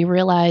up and we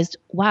realized,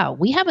 wow,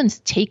 we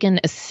haven't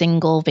taken a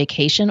single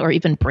vacation or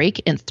even break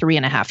in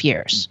 3.5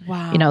 years.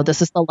 Wow.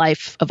 This is the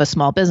life of a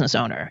small business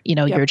owner.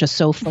 You're just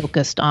so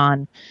focused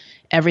on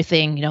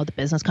everything, the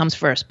business comes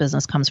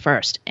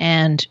first.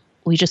 And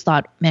we just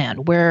thought,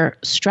 man, we're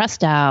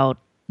stressed out.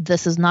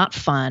 This is not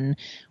fun.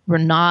 We're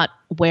not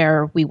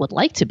where we would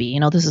like to be.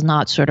 This is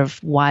not sort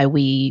of why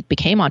we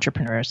became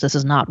entrepreneurs. This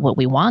is not what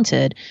we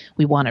wanted.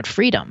 We wanted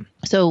freedom.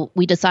 So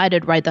we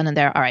decided right then and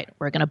there, all right,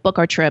 we're going to book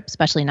our trip,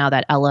 especially now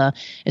that Ella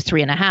is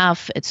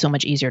 3.5. It's so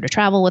much easier to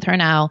travel with her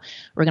now.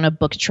 We're going to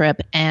book a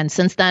trip. And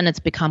since then, it's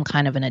become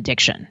kind of an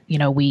addiction.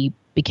 We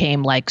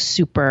became like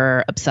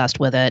super obsessed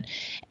with it.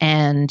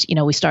 And,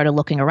 we started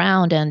looking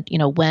around. And,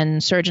 when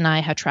Serge and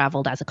I had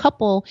traveled as a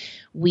couple,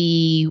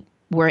 we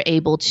were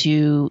able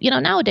to,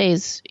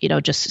 nowadays,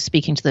 just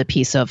speaking to the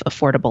piece of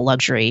affordable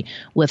luxury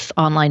with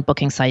online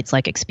booking sites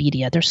like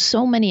Expedia, there's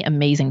so many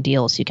amazing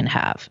deals you can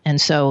have. And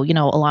so,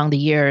 along the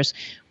years,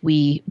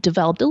 we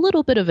developed a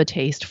little bit of a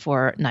taste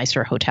for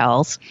nicer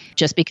hotels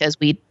just because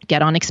we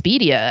get on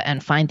Expedia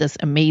and find this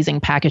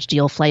amazing package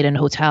deal flight and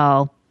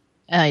hotel,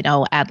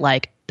 at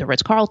like the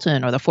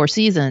Ritz-Carlton or the Four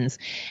Seasons.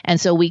 And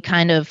so we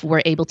kind of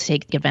were able to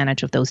take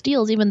advantage of those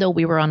deals, even though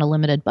we were on a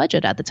limited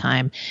budget at the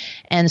time.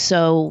 And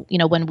so,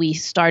 when we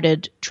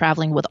started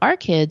traveling with our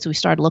kids, we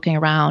started looking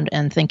around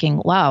and thinking,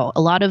 wow,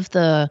 a lot of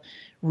the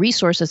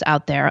resources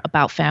out there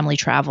about family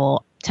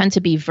travel tend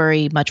to be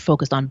very much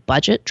focused on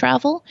budget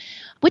travel,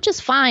 which is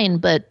fine.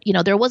 But,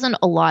 there wasn't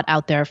a lot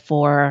out there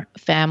for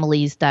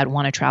families that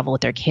want to travel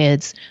with their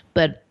kids,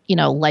 but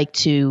like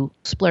to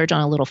splurge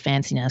on a little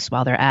fanciness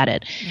while they're at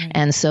it. Right.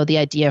 And so the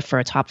idea for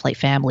a top flight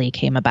family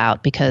came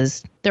about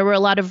because there were a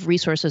lot of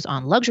resources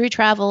on luxury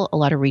travel, a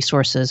lot of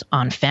resources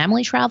on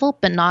family travel,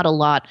 but not a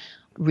lot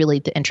really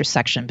the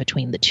intersection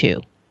between the two.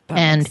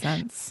 That makes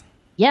sense.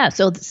 Yeah.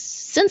 So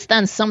since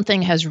then,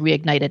 something has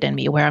reignited in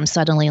me where I'm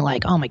suddenly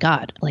like, oh my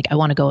God, like I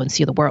want to go and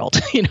see the world.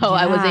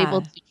 I was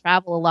able to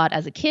travel a lot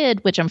as a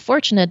kid, which I'm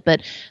fortunate,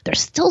 but there's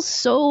still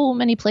so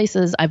many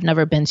places I've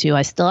never been to.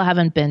 I still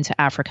haven't been to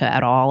Africa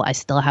at all. I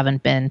still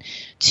haven't been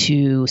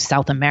to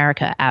South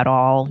America at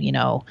all.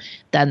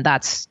 Then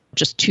that's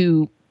just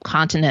 2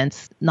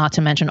 continents, not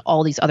to mention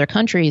all these other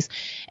countries.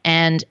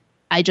 And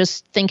I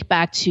just think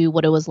back to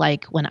what it was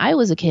like when I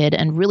was a kid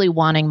and really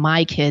wanting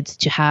my kids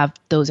to have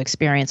those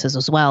experiences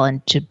as well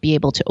and to be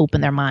able to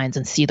open their minds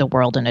and see the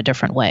world in a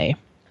different way.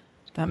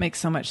 That makes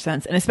so much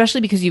sense. And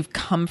especially because you've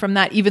come from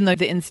that, even though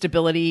the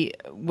instability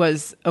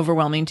was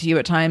overwhelming to you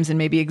at times and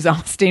maybe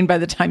exhausting by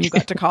the time you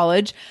got to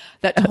college,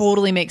 that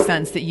totally makes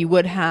sense that you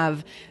would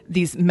have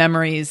these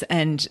memories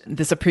and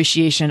this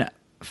appreciation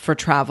for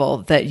travel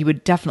that you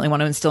would definitely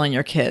want to instill in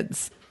your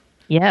kids.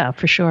 Yeah,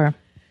 for sure.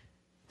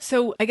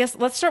 So I guess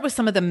let's start with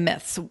some of the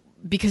myths.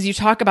 because you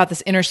talk about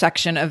this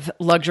intersection of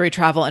luxury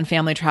travel and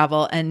family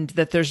travel, and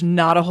that there's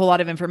not a whole lot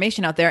of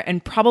information out there.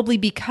 And probably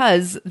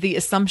because the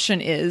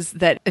assumption is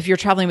that if you're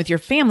traveling with your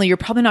family, you're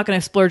probably not going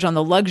to splurge on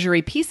the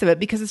luxury piece of it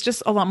because it's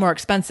just a lot more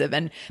expensive.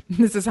 And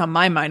this is how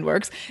my mind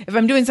works. If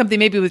I'm doing something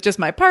maybe with just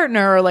my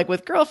partner or like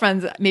with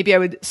girlfriends, maybe I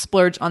would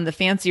splurge on the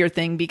fancier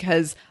thing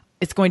because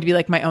it's going to be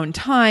like my own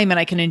time and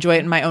I can enjoy it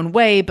in my own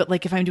way. But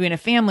like if I'm doing a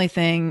family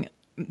thing,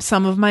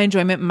 some of my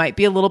enjoyment might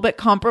be a little bit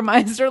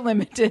compromised or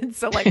limited.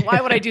 So like,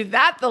 why would I do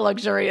that the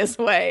luxurious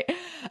way?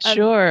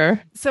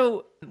 Sure.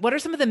 So what are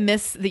some of the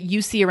myths that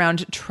you see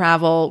around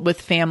travel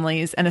with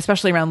families and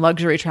especially around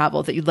luxury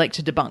travel that you'd like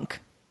to debunk?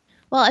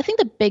 Well, I think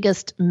the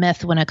biggest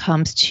myth when it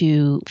comes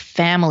to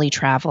family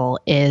travel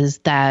is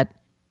that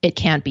it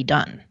can't be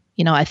done.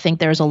 I think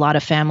there's a lot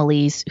of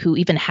families who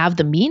even have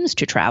the means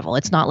to travel.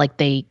 It's not like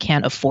they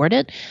can't afford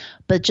it,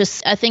 but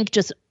I think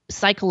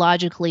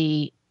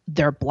psychologically,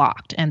 they're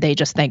blocked and they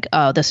just think,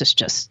 oh, this is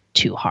just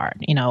too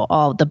hard.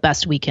 All the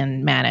best we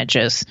can manage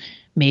is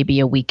maybe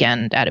a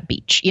weekend at a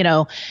beach,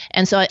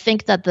 And so I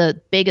think that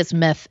the biggest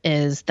myth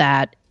is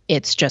that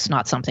it's just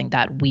not something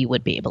that we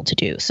would be able to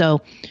do.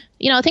 So,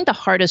 I think the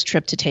hardest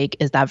trip to take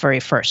is that very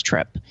first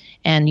trip.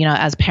 And,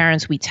 as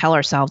parents, we tell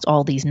ourselves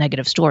all these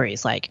negative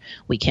stories like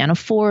we can't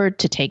afford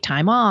to take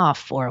time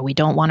off, or we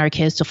don't want our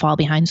kids to fall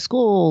behind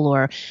school,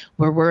 or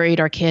we're worried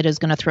our kid is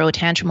going to throw a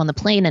tantrum on the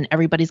plane and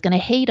everybody's going to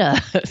hate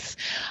us.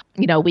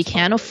 We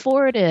can't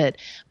afford it.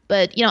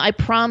 But, I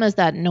promise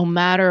that no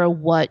matter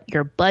what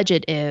your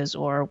budget is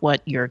or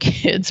what your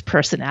kids'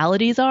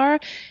 personalities are,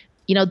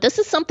 this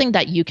is something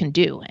that you can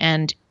do.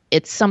 And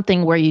it's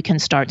something where you can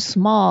start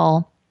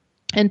small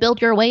and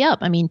build your way up.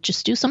 I mean,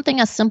 just do something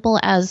as simple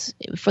as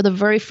for the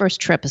very first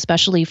trip,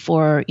 especially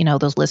for,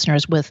 those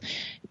listeners with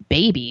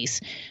babies,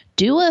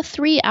 do a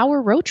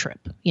 3-hour road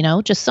trip,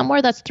 just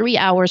somewhere that's 3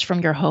 hours from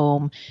your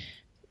home.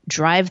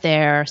 Drive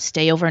there,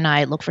 stay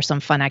overnight, look for some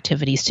fun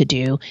activities to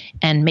do,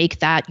 and make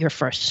that your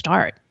first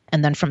start.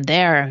 And then from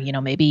there,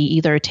 maybe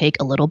either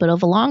take a little bit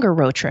of a longer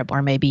road trip,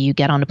 or maybe you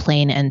get on a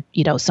plane and,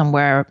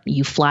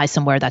 you fly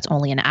somewhere that's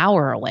only an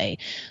hour away.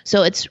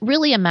 So it's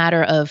really a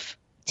matter of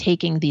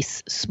taking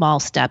these small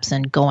steps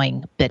and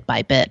going bit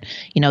by bit.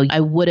 I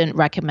wouldn't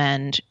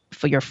recommend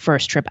for your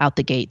first trip out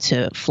the gate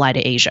to fly to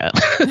Asia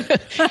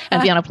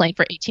and be on a plane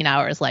for 18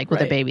 hours, like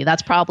with a baby.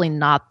 That's probably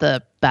not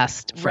the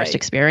best first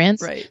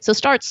experience. Right. So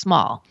start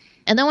small.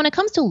 And then when it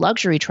comes to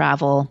luxury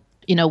travel,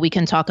 we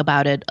can talk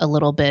about it a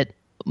little bit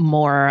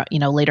more,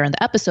 later in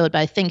the episode. But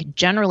I think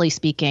generally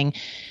speaking,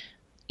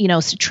 so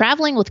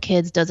traveling with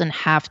kids doesn't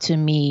have to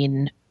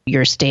mean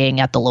you're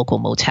staying at the local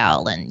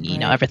motel and,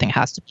 everything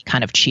has to be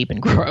kind of cheap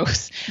and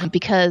gross.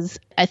 Because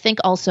I think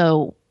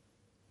also,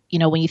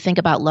 when you think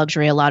about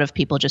luxury, a lot of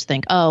people just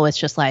think, oh, it's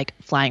just like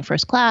flying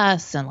first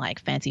class and like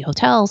fancy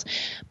hotels.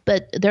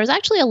 But there's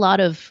actually a lot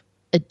of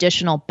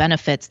additional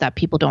benefits that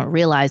people don't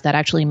realize that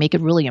actually make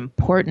it really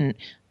important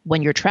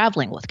when you're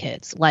traveling with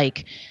kids,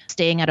 like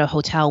staying at a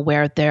hotel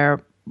where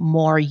they're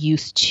more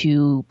used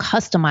to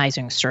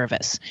customizing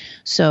service.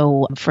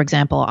 So, for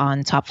example,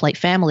 on Top Flight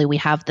Family, we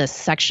have this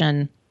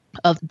section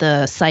of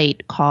the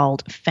site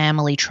called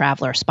Family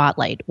Traveler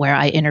Spotlight, where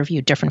I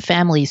interview different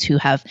families who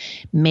have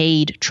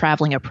made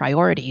traveling a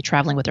priority,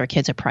 traveling with their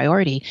kids a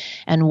priority.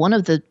 And one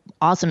of the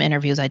awesome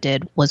interviews I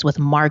did was with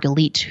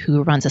Marguerite,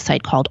 who runs a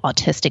site called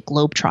Autistic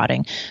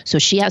Globetrotting. So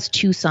she has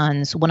 2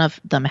 sons. One of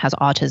them has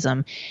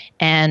autism,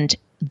 and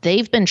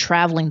they've been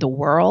traveling the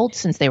world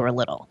since they were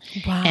little.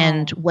 Wow.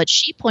 And what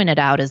she pointed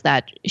out is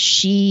that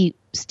she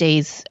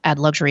stays at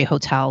luxury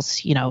hotels.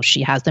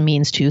 She has the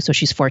means to, so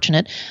she's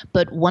fortunate.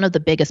 But one of the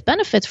biggest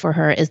benefits for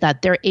her is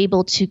that they're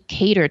able to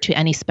cater to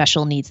any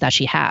special needs that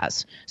she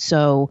has.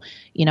 So,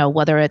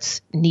 whether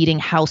it's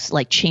needing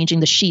like changing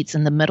the sheets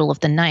in the middle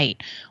of the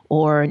night,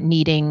 or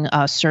needing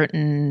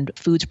certain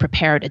foods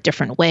prepared a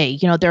different way,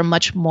 they're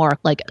much more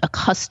like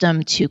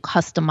accustomed to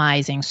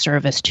customizing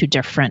service to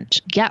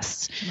different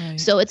guests. Right.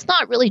 So it's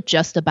not really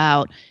just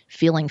about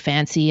feeling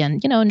fancy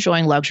and,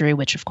 enjoying luxury,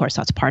 which of course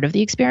that's part of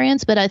the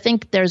experience. But I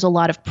think there's a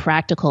lot of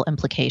practical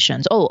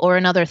implications. Oh, or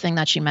another thing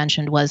that she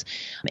mentioned was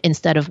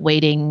instead of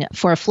waiting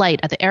for a flight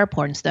at the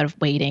airport, instead of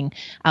waiting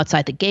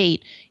outside the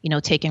gate,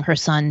 taking her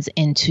sons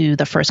into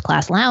the first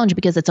class lounge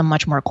because it's a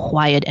much more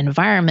quiet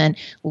environment,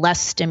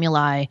 less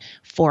stimuli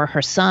for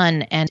her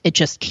son, and it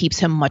just keeps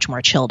him much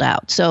more chilled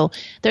out. So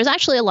there's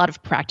actually a lot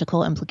of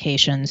practical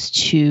implications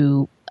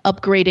to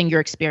upgrading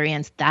your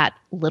experience that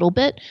little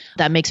bit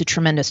that makes a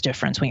tremendous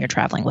difference when you're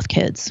traveling with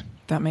kids.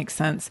 That makes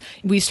sense.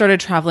 We started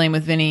traveling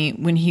with Vinny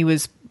when he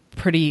was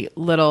pretty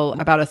little,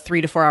 about a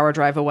 3 to 4 hour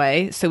drive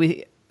away. So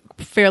we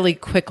fairly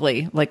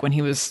quickly, like when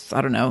he was,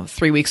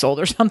 3 weeks old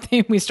or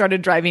something, we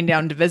started driving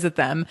down to visit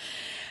them.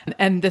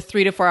 And the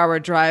 3 to 4 hour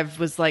drive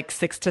was like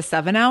 6 to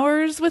 7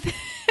 hours with him.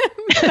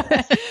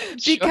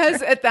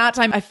 Because at that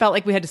time I felt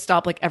like we had to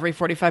stop like every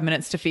 45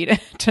 minutes to feed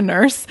to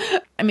nurse.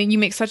 I mean, you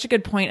make such a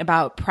good point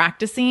about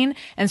practicing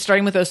and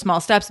starting with those small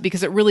steps,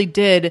 because it really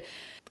did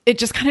it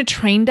just kind of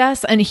trained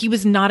us. And he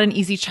was not an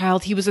easy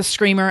child. He was a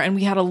screamer, and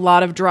we had a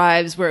lot of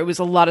drives where it was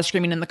a lot of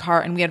screaming in the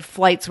car, and we had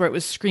flights where it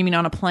was screaming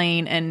on a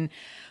plane. And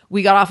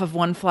we got off of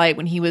one flight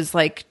when he was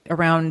like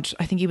around,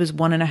 I think he was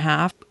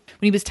 1.5.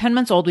 When he was 10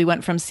 months old, we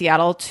went from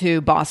Seattle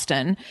to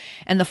Boston,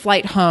 and the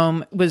flight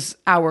home was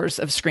hours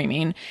of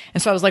screaming.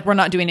 And so I was like, we're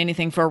not doing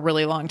anything for a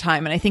really long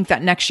time. And I think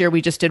that next year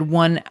we just did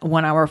one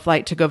hour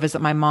flight to go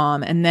visit my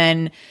mom. And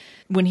then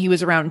when he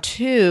was around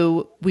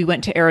 2, we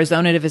went to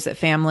Arizona to visit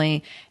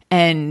family,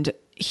 and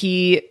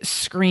he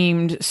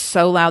screamed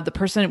so loud.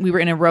 We were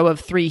in a row of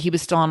 3. He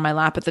was still on my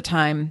lap at the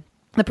time.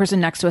 The person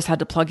next to us had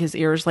to plug his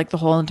ears like the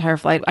whole entire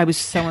flight. I was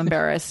so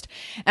embarrassed.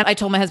 And I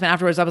told my husband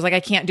afterwards, I was like, I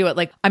can't do it.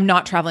 Like, I'm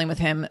not traveling with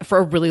him for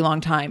a really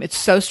long time. It's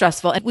so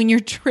stressful. And when your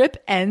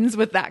trip ends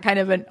with that kind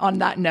of on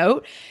that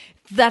note,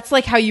 that's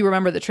like how you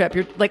remember the trip.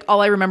 You're like,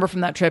 all I remember from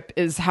that trip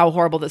is how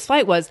horrible this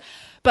flight was.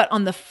 But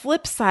on the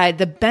flip side,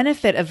 the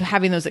benefit of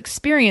having those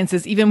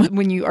experiences, even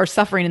when you are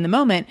suffering in the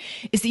moment,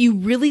 is that you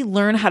really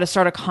learn how to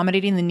start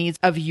accommodating the needs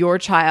of your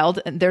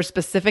child and their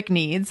specific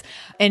needs.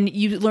 And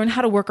you learn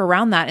how to work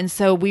around that. And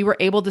so we were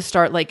able to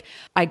start, like,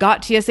 I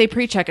got TSA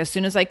pre-check as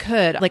soon as I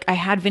could. Like, I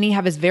had Vinny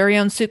have his very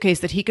own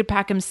suitcase that he could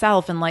pack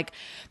himself. And like,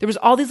 there was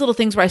all these little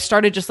things where I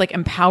started just like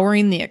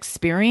empowering the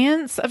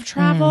experience of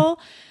travel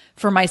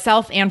for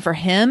myself and for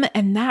him.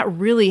 And that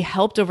really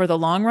helped over the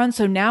long run.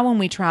 So now when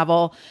we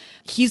travel,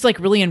 he's like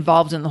really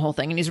involved in the whole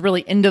thing, and he's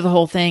really into the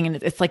whole thing. And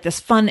it's like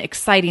this fun,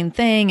 exciting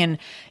thing. And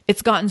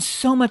it's gotten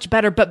so much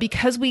better. But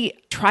because we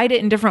tried it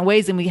in different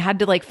ways and we had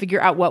to like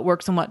figure out what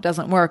works and what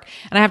doesn't work.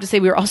 And I have to say,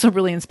 we were also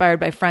really inspired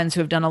by friends who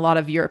have done a lot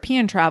of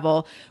European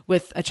travel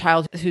with a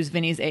child who's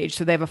Vinny's age.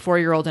 So they have a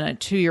 4-year-old and a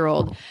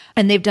 2-year-old,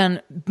 and they've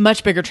done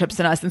much bigger trips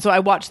than us. And so I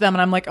watch them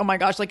and I'm like, oh my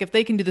gosh, like if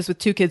they can do this with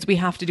 2 kids, we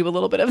have to do a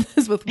little bit of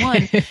this with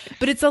 1.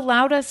 But it's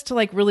allowed us to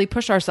like really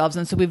push ourselves.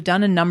 And so we've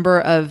done a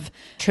number of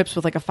trips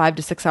with like a 5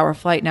 to 6 hour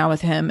flight now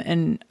with him.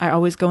 And I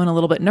always go in a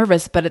little bit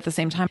nervous, but at the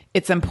same time,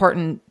 it's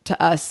important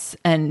to us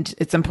and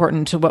it's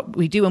important to what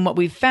we do. And what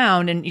we've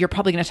found, and you're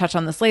probably going to touch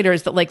on this later,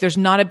 is that like there's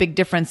not a big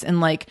difference in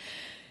like,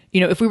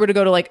 you know, if we were to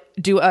go to like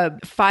do a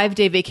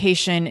 5-day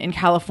vacation in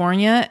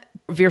California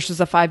versus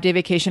a 5-day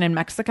vacation in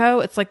Mexico,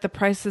 it's like the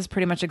price is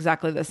pretty much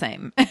exactly the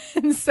same.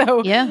 And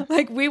so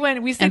like we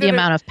stayed and the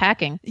amount of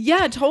packing.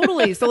 Yeah,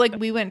 totally. So like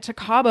we went to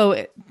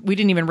Cabo. We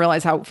didn't even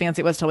realize how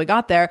fancy it was till we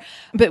got there,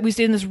 but we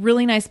stayed in this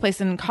really nice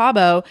place in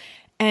Cabo,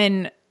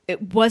 and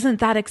it wasn't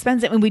that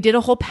expensive. And we did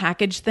a whole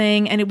package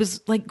thing, and it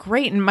was like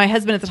great. And my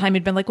husband at the time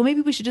had been like, well,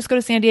 maybe we should just go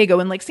to San Diego.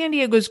 And like San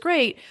Diego's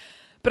great,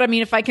 but I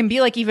mean, if I can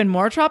be like even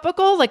more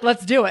tropical, like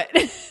let's do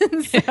it.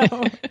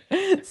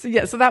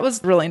 So that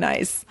was really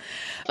nice.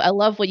 I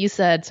love what you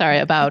said,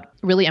 about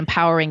really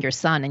empowering your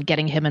son and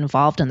getting him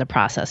involved in the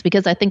process,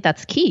 because I think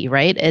that's key,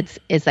 right?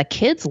 It's that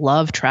kids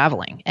love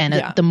traveling, and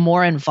the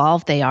more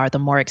involved they are, the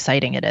more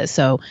exciting it is.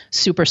 So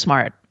super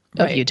smart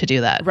of you to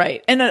do that.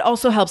 Right. And it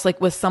also helps like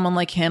with someone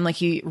like him, like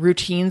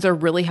routines are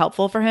really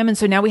helpful for him. And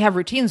so now we have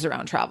routines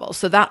around travel.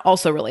 So that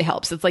also really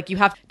helps. It's like you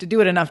have to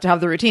do it enough to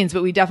have the routines,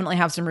 but we definitely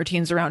have some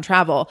routines around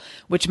travel,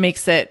 which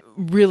makes it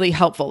really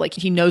helpful. Like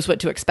he knows what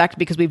to expect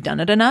because we've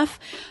done it enough,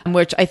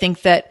 which I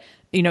think that,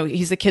 you know,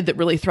 he's a kid that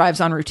really thrives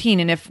on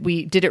routine. And if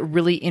we did it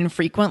really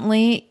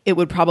infrequently, it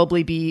would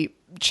probably be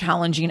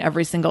challenging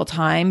every single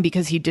time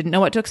because he didn't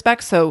know what to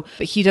expect. So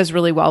but he does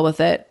really well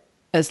with it,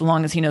 as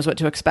long as he knows what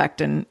to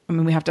expect. And I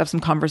mean, we have to have some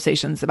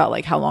conversations about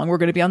like how long we're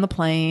going to be on the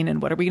plane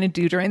and what are we going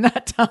to do during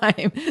that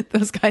time,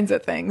 those kinds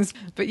of things.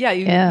 But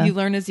you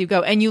learn as you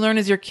go, and you learn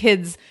as your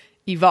kids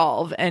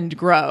evolve and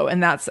grow.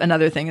 And that's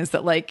another thing, is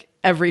that like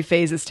every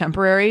phase is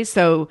temporary.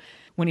 So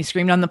when he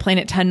screamed on the plane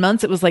at 10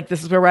 months, it was like,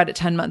 this is where we're at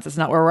 10 months. It's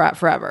not where we're at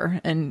forever.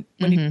 And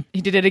when he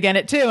did it again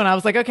at 2, and I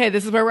was like, okay,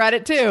 this is where we're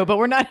at 2, but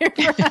we're not here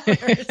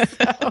forever.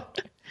 So.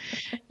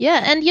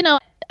 Yeah. And, you know,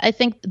 I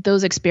think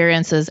those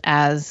experiences,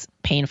 as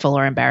painful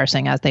or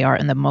embarrassing as they are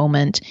in the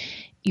moment,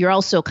 you're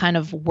also kind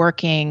of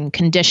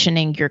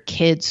conditioning your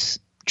kids'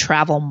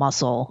 travel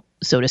muscle,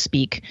 so to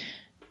speak,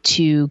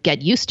 to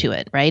get used to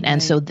it, right?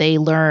 And so they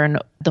learn,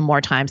 the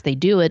more times they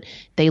do it,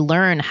 they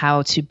learn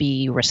how to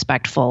be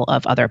respectful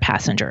of other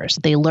passengers.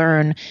 They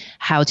learn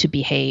how to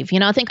behave. You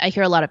know, I think I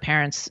hear a lot of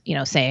parents, you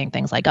know, saying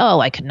things like, oh,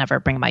 I could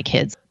never bring my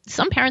kids.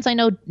 Some parents I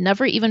know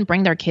never even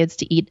bring their kids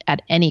to eat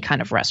at any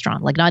kind of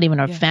restaurant, like not even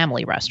a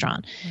family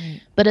restaurant.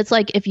 Right. But it's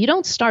like, if you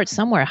don't start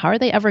somewhere, how are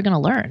they ever going to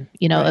learn?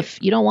 You know, if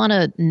you don't want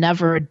to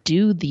never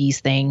do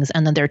these things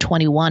and then they're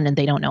 21 and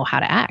they don't know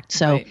how to act.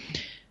 So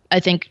I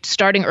think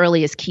starting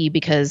early is key,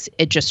 because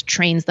it just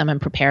trains them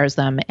and prepares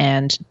them,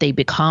 and they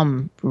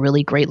become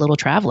really great little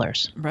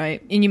travelers.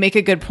 Right. And you make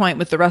a good point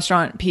with the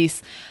restaurant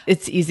piece.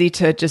 It's easy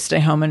to just stay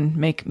home and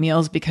make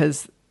meals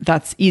because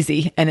that's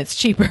easy and it's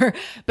cheaper.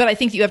 But I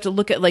think you have to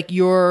look at like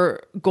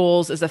your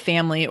goals as a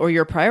family or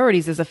your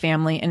priorities as a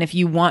family. And if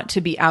you want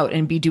to be out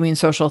and be doing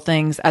social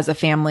things as a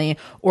family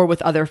or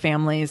with other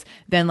families,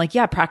 then like,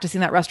 yeah,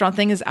 practicing that restaurant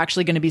thing is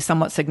actually going to be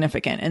somewhat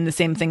significant. And the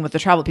same thing with the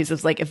travel piece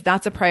is like, if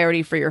that's a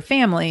priority for your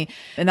family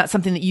and that's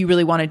something that you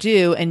really want to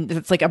do and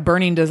it's like a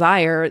burning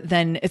desire,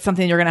 then it's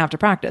something you're going to have to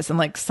practice. And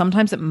like,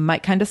 sometimes it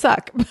might kind of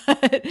suck,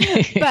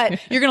 but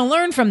you're going to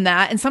learn from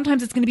that. And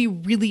sometimes it's going to be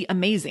really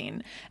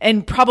amazing.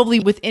 And probably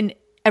within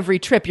every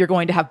trip, you're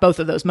going to have both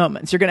of those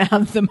moments. You're going to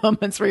have the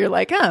moments where you're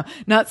like,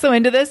 not so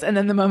into this. And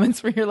then the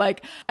moments where you're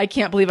like, I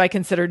can't believe I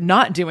considered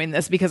not doing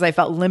this because I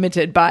felt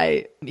limited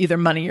by either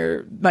money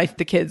or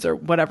the kids or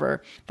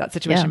whatever that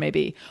situation may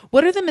be.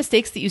 What are the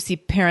mistakes that you see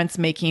parents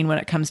making when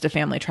it comes to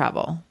family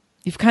travel?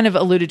 You've kind of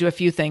alluded to a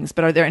few things,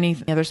 but are there any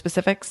other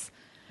specifics?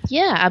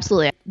 Yeah,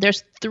 absolutely.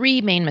 There's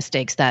 3 main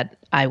mistakes that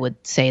I would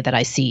say that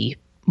I see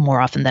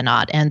more often than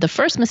not. And the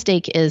first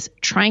mistake is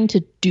trying to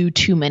do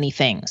too many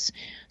things.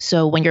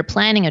 So when you're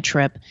planning a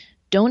trip,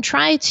 don't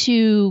try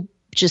to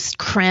just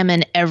cram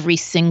in every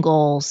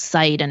single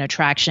site and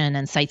attraction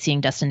and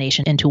sightseeing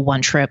destination into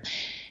one trip.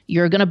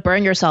 You're going to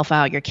burn yourself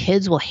out. Your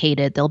kids will hate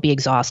it. They'll be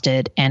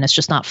exhausted and it's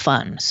just not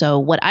fun. So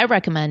what I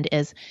recommend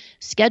is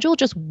schedule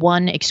just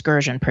one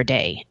excursion per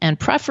day and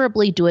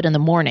preferably do it in the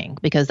morning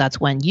because that's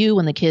when you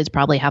and the kids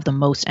probably have the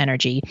most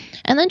energy.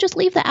 And then just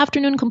leave the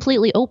afternoon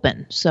completely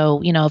open.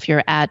 So, if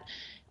you're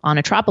on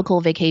a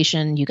tropical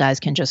vacation, you guys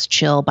can just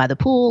chill by the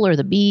pool or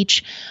the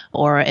beach.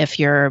 Or if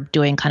you're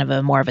doing kind of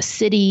a more of a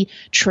city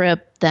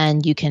trip,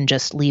 then you can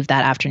just leave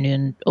that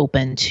afternoon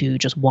open to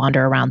just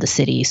wander around the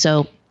city.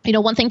 So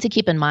one thing to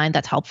keep in mind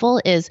that's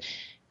helpful is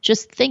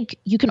just think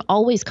you can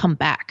always come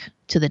back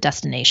to the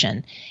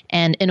destination.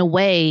 And in a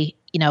way,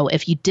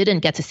 if you didn't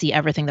get to see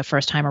everything the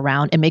first time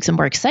around, it makes it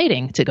more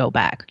exciting to go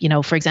back.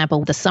 For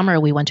example, this summer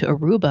we went to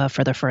Aruba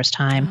for the first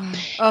time.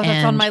 Oh,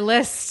 that's on my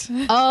list.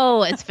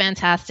 Oh, it's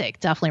fantastic.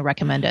 Definitely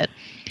recommend it.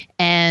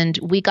 And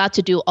we got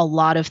to do a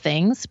lot of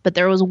things, but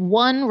there was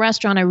one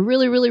restaurant I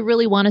really, really,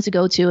 really wanted to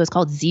go to. It's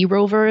called Z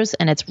Rovers,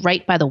 and it's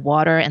right by the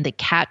water, and they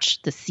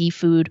catch the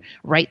seafood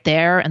right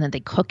there, and then they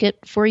cook it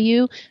for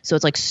you. So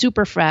it's like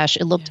super fresh.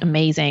 It looked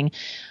amazing,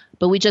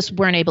 but we just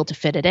weren't able to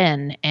fit it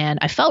in. And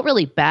I felt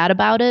really bad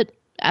about it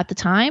at the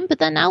time, but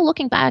then now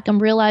looking back,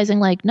 I'm realizing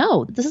like,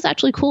 no, this is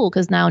actually cool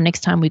because now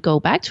next time we go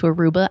back to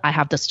Aruba, I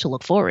have this to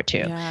look forward to.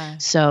 Yeah.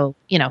 So,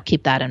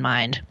 keep that in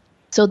mind.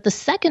 So the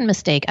second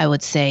mistake I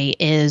would say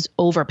is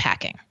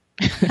overpacking.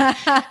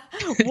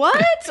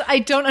 What? I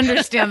don't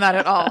understand that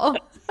at all.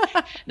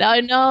 Now,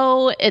 I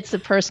know it's a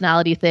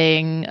personality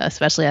thing,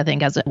 especially I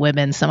think as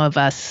women, some of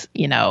us,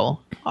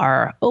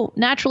 are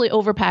naturally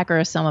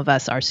overpackers. Some of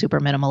us are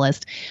super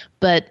minimalist.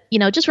 But,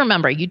 just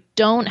remember, you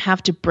don't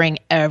have to bring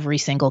every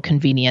single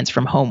convenience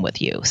from home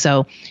with you.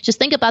 So just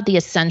think about the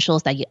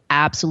essentials that you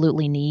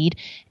absolutely need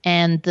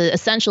and the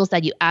essentials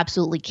that you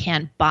absolutely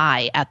can't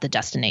buy at the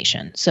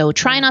destination. So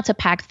try not to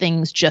pack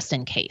things just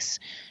in case.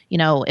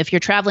 If you're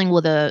traveling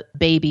with a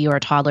baby or a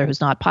toddler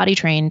who's not potty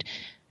trained,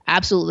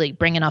 absolutely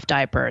bring enough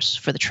diapers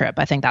for the trip.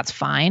 I think that's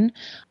fine.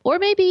 Or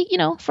maybe,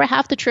 for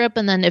half the trip.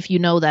 And then if you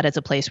know that it's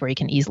a place where you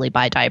can easily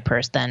buy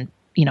diapers, then,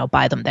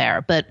 buy them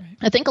there. But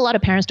I think a lot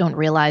of parents don't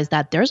realize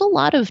that there's a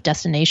lot of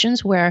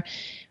destinations where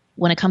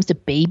when it comes to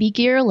baby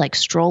gear, like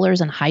strollers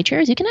and high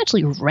chairs, you can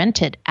actually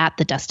rent it at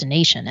the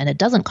destination and it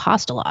doesn't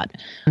cost a lot.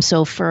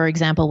 So for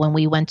example, when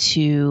we went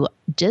to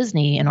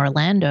Disney in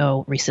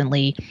Orlando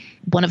recently,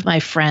 one of my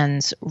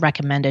friends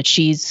recommended,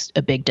 she's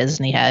a big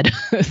Disney head.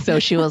 So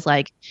she was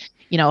like,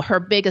 her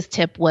biggest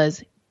tip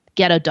was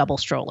get a double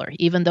stroller.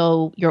 Even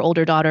though your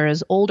older daughter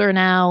is older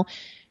now,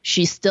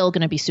 she's still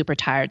going to be super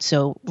tired.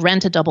 So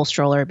rent a double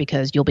stroller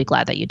because you'll be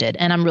glad that you did.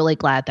 And I'm really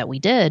glad that we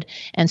did.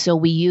 And so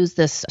we used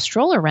this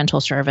stroller rental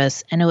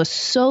service and it was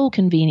so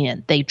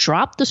convenient. They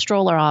dropped the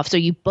stroller off. So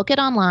you book it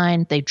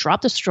online. They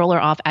drop the stroller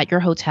off at your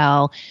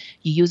hotel.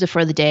 You use it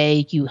for the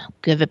day. You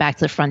give it back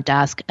to the front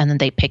desk and then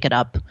they pick it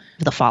up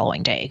the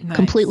following day. Nice.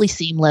 Completely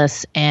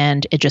seamless.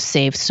 And it just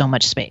saves so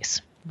much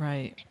space.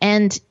 Right.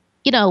 And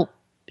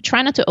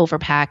try not to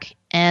overpack.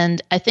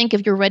 And I think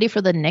if you're ready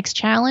for the next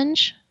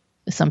challenge,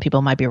 some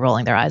people might be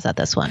rolling their eyes at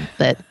this one,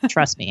 but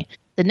trust me,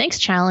 the next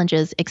challenge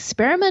is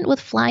experiment with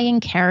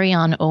flying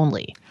carry-on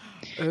only.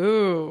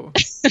 Ooh.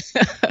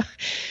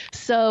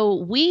 So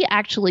we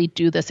actually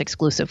do this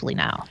exclusively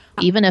now,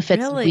 even if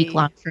it's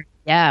week-long.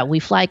 Yeah, we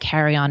fly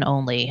carry-on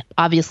only.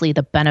 Obviously,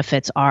 the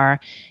benefits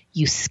are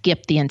you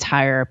skip the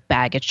entire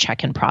baggage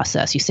check-in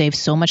process. You save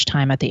so much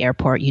time at the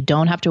airport. You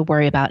don't have to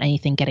worry about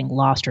anything getting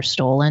lost or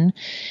stolen.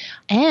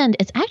 And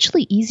it's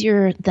actually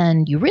easier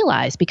than you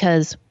realize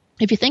because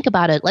if you think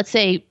about it, let's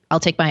say I'll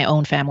take my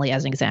own family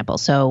as an example.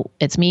 So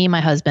it's me,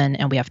 my husband,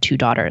 and we have 2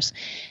 daughters.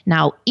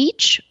 Now,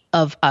 each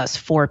of us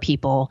 4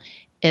 people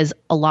is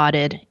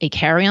allotted a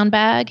carry-on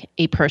bag,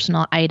 a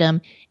personal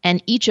item,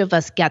 and each of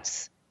us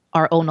gets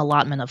our own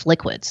allotment of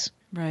liquids.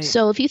 Right.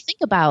 So if you think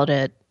about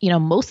it,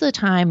 most of the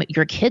time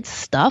your kids'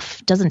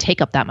 stuff doesn't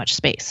take up that much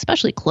space,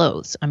 especially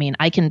clothes. I mean,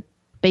 I can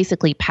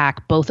basically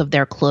pack both of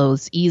their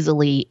clothes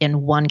easily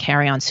in one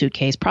carry-on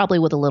suitcase, probably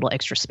with a little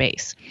extra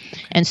space.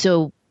 And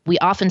so we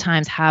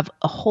oftentimes have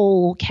a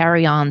whole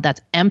carry-on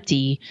that's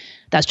empty,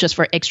 that's just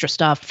for extra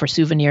stuff, for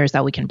souvenirs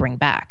that we can bring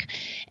back.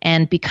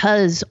 And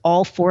because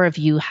all four of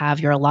you have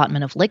your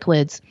allotment of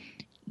liquids,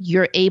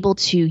 you're able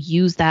to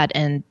use that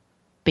and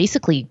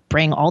basically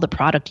bring all the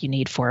product you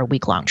need for a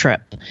week-long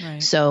trip.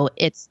 Right. So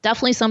it's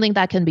definitely something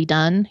that can be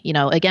done.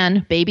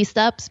 Again, baby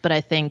steps, but I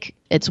think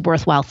it's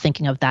worthwhile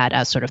thinking of that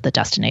as sort of the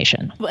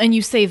destination. Well, and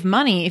you save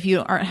money if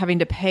you aren't having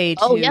to pay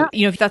to,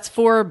 if that's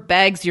 4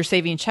 bags you're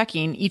saving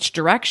checking each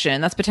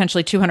direction, that's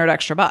potentially $200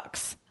 extra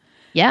bucks.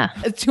 Yeah.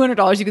 It's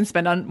 $200 you can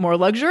spend on more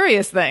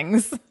luxurious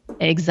things.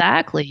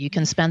 Exactly. You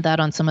can spend that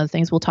on some of the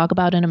things we'll talk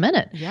about in a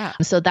minute. Yeah.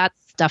 So that's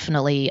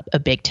definitely a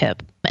big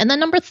tip. And then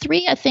number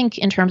 3, I think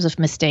in terms of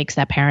mistakes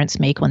that parents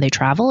make when they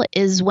travel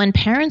is when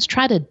parents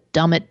try to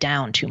dumb it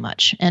down too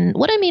much. And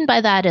what I mean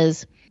by that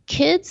is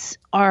kids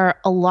are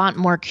a lot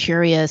more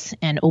curious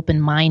and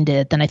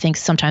open-minded than I think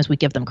sometimes we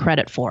give them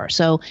credit for.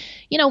 So,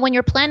 when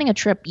you're planning a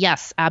trip,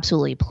 yes,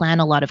 absolutely, plan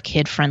a lot of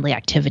kid-friendly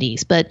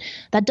activities. But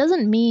that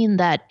doesn't mean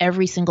that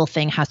every single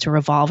thing has to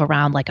revolve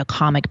around like a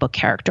comic book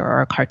character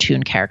or a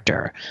cartoon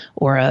character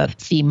or a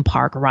theme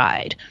park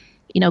ride.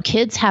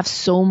 Kids have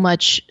so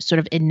much sort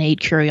of innate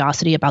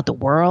curiosity about the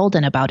world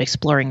and about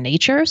exploring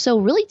nature. So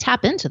really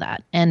tap into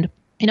that. And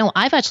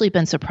I've actually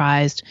been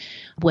surprised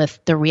with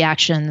the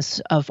reactions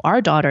of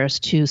our daughters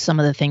to some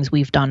of the things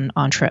we've done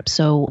on trips.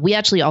 So we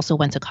actually also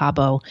went to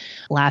Cabo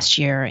last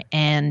year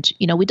and,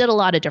 we did a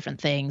lot of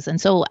different things.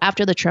 And so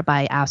after the trip,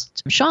 I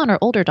asked Sean, our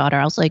older daughter,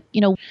 I was like,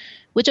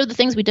 which of the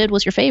things we did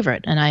was your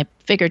favorite? And I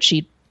figured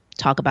she'd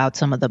talk about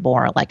some of the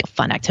more like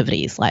fun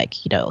activities like,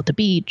 the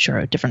beach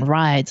or different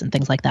rides and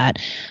things like that.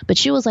 But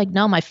she was like,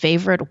 no, my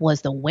favorite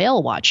was the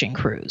whale watching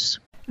cruise.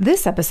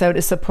 This episode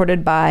is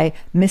supported by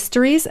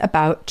Mysteries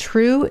About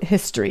True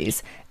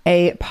Histories,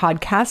 a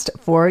podcast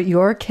for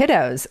your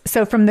kiddos.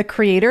 So from the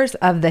creators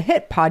of the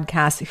hit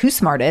podcast Who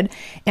Smarted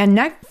and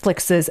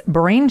Netflix's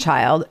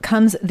Brainchild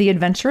comes the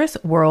adventurous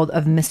world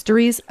of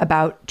Mysteries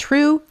About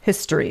True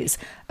Histories,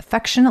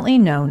 affectionately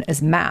known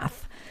as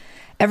math.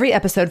 Every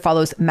episode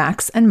follows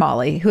Max and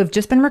Molly, who have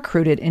just been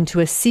recruited into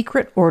a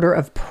secret order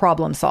of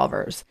problem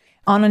solvers,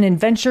 on an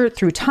adventure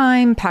through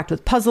time packed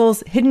with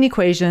puzzles, hidden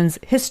equations,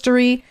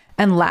 history,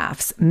 and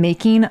laughs,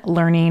 making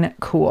learning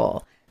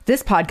cool.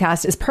 This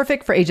podcast is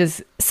perfect for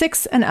ages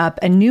 6 and up,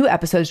 and new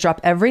episodes drop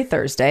every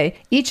Thursday,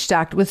 each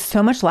stacked with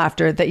so much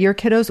laughter that your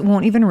kiddos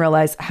won't even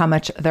realize how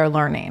much they're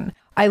learning.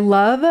 I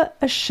love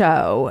a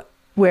show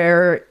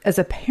where, as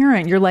a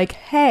parent, you're like,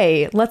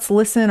 hey, let's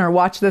listen or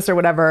watch this or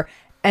whatever,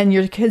 and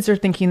your kids are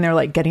thinking they're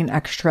like getting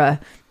extra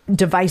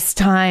device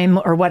time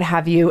or what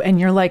have you,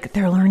 and you're like,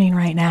 they're learning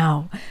right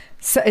now.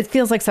 So it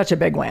feels like such a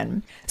big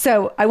win.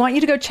 So I want you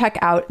to go check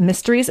out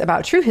Mysteries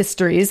About True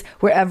Histories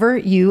wherever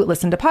you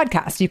listen to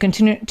podcasts. You can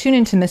tune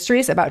into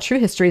Mysteries About True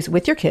Histories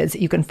with your kids.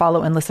 You can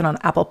follow and listen on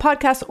Apple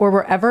Podcasts or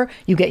wherever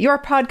you get your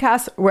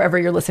podcasts, wherever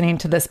you're listening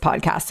to this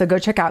podcast. So go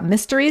check out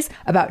Mysteries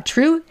About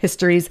True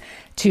Histories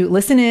to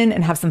listen in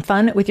and have some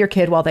fun with your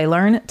kid while they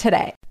learn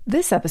today.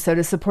 This episode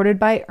is supported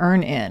by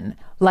EarnIn.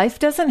 Life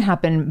doesn't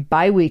happen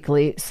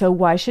bi-weekly, so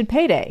why should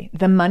payday?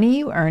 The money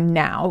you earn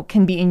now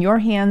can be in your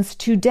hands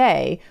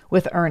today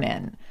with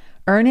EarnIn.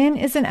 EarnIn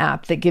is an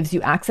app that gives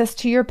you access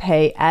to your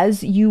pay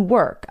as you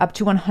work, up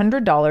to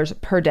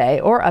 $100 per day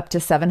or up to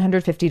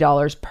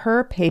 $750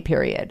 per pay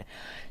period.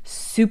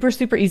 Super,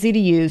 super easy to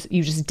use.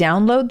 You just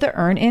download the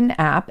EarnIn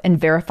app and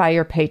verify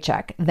your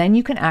paycheck. Then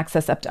you can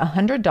access up to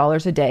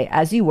 $100 a day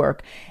as you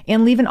work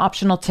and leave an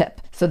optional tip.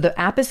 So the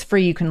app is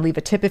free. You can leave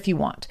a tip if you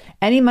want.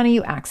 Any money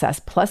you access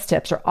plus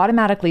tips are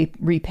automatically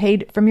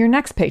repaid from your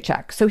next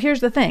paycheck. So here's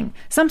the thing.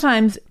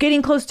 Sometimes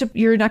getting close to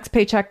your next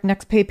paycheck,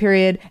 next pay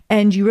period,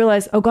 and you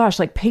realize, oh gosh,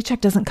 like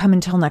paycheck doesn't come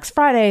until next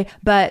Friday,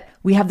 but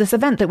we have this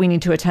event that we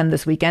need to attend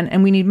this weekend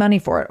and we need money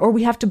for it. Or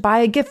we have to buy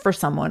a gift for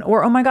someone.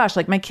 Or, oh my gosh,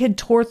 like my kid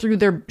tore through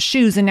their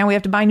shoes and now we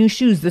have to buy new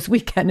shoes this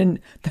weekend and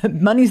the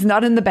money's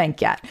not in the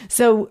bank yet.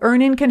 So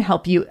EarnIn can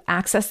help you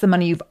access the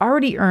money you've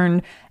already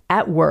earned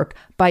at work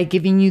by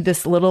giving you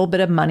this little bit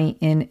of money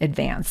in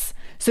advance.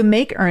 So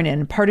make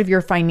EarnIn part of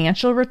your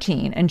financial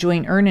routine and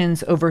join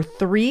EarnIn's over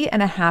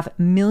 3.5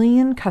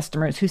 million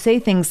customers who say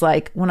things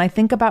like, when I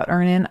think about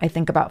EarnIn, I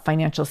think about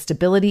financial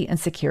stability and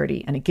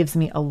security, and it gives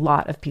me a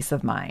lot of peace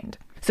of mind.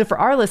 So for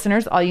our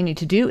listeners, all you need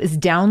to do is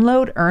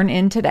download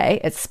EarnIn today.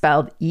 It's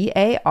spelled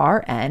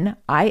EarnIn,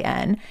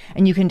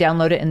 and you can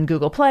download it in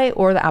Google Play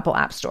or the Apple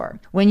App Store.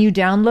 When you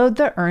download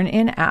the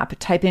EarnIn app,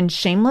 type in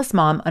Shameless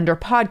Mom under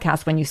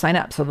podcast when you sign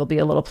up. So there'll be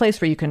a little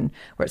place where it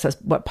says,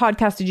 what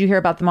podcast did you hear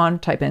about them on?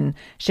 Type in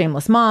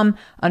Shameless Mom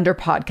under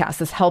podcast.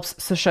 This helps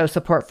to show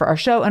support for our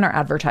show and our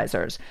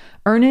advertisers.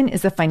 EarnIn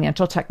is a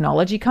financial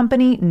technology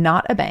company,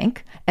 not a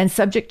bank, and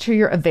subject to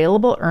your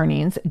available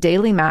earnings,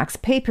 daily max,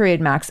 pay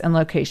period max, and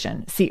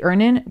location. See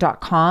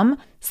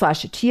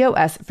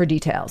earnin.com/TOS for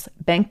details.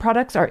 Bank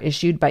products are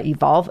issued by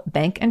Evolve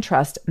Bank and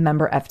Trust,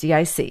 member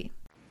FDIC.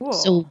 cool.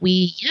 So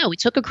we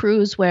took a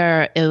cruise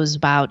where it was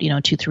about,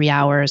 2-3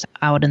 hours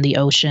out in the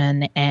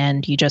ocean,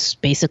 and you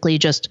just basically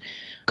just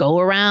go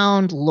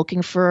around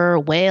looking for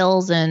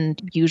whales,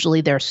 and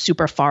usually they're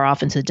super far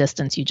off into the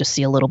distance. You just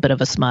see a little bit of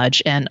a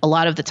smudge, and a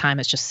lot of the time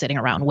it's just sitting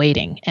around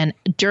waiting. And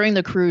during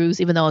the cruise,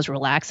 even though it was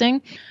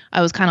relaxing,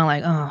 I was kind of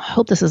like, oh, I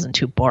hope this isn't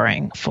too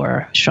boring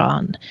for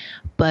Sean.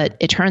 But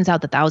it turns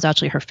out that was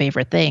actually her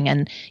favorite thing.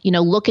 And,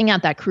 looking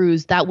at that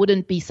cruise, that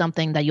wouldn't be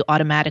something that you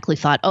automatically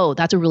thought, oh,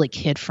 that's a really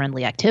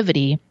kid-friendly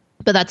activity.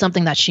 But that's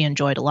something that she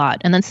enjoyed a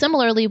lot. And then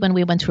similarly, when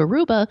we went to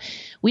Aruba,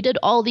 we did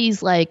all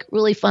these like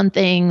really fun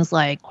things,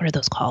 like, what are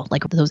those called?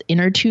 Like those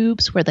inner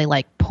tubes where they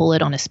like pull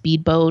it on a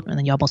speedboat and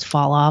then you almost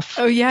fall off.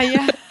 Oh,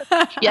 yeah.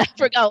 Yeah, I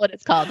forgot what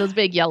it's called. Those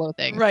big yellow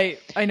things. Right.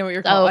 I know what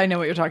you're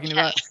talking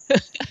about.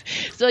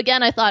 So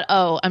again, I thought,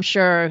 I'm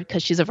sure,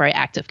 because she's a very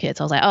active kid.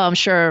 So I was like, I'm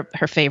sure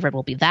her favorite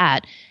will be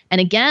that. And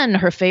again,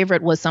 her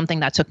favorite was something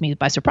that took me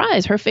by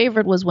surprise. Her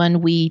favorite was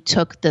when we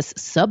took this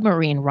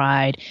submarine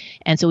ride.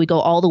 And so we go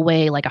all the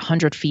way like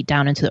 100 feet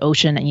down into the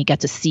ocean, and you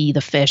get to see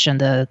the fish and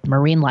the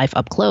marine life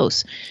up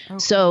close. Okay.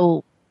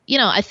 So,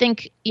 I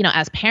think,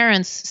 as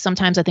parents,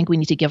 sometimes I think we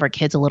need to give our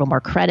kids a little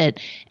more credit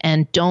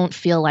and don't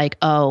feel like,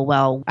 oh,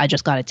 well, I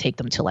just got to take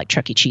them to like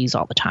Chuck E. Cheese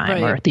all the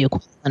time, right, or the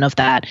equivalent of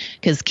that.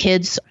 Because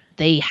kids,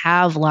 they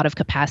have a lot of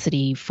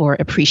capacity for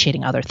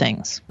appreciating other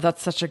things.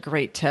 That's such a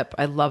great tip.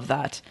 I love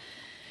that.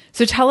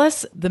 So tell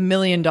us the $1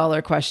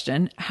 million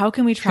question. How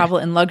can we travel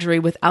in luxury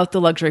without the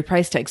luxury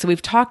price tag? So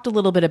we've talked a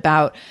little bit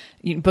about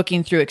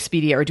booking through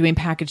Expedia or doing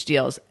package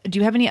deals. Do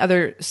you have any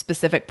other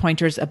specific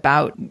pointers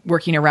about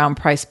working around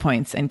price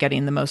points and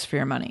getting the most for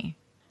your money?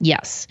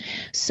 Yes.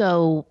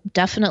 So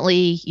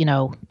definitely,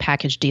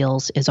 package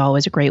deals is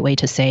always a great way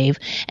to save.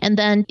 And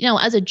then,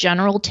 as a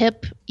general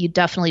tip, you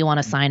definitely want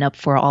to sign up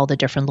for all the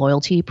different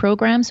loyalty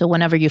programs. So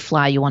whenever you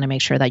fly, you want to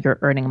make sure that you're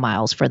earning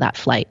miles for that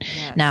flight.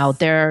 Yes. Now,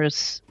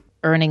 there's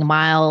earning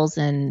miles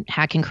and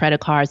hacking credit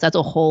cards. That's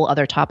a whole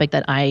other topic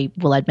that I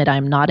will admit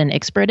I'm not an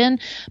expert in,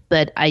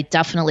 but I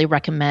definitely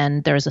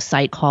recommend there's a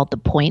site called the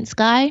Points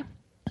Guy.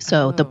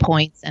 So the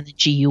Points and the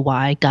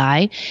GUI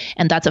Guy.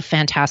 And that's a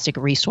fantastic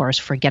resource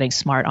for getting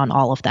smart on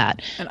all of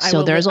that. And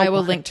I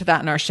will link to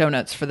that in our show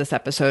notes for this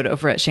episode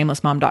over at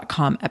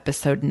shamelessmom.com,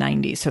 episode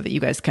 90, so that you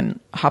guys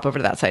can hop over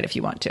to that site if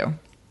you want to.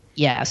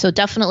 Yeah, so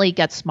definitely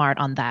get smart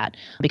on that,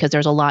 because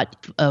there's a lot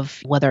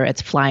of, whether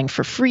it's flying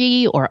for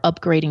free or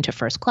upgrading to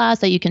first class,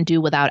 that you can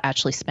do without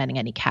actually spending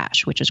any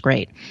cash, which is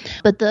great.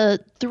 But the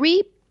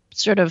 3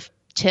 sort of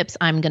tips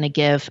I'm going to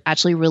give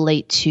actually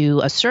relate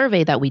to a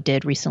survey that we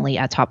did recently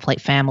at Top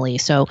Flight Family.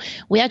 So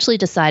we actually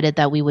decided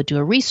that we would do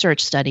a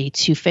research study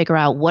to figure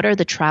out what are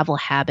the travel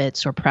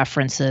habits or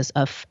preferences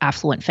of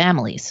affluent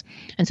families.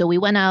 And so we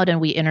went out and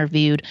we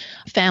interviewed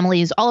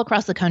families all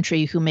across the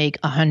country who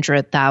make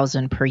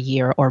 $100,000 per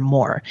year or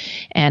more,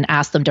 and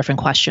asked them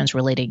different questions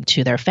relating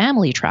to their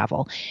family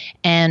travel.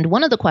 And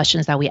one of the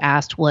questions that we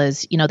asked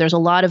was, there's a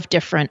lot of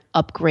different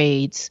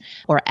upgrades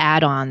or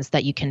add-ons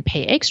that you can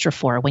pay extra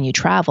for when you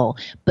travel.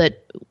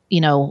 But,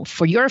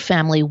 for your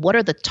family, what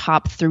are the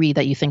top 3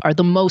 that you think are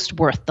the most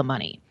worth the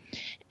money?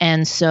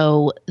 And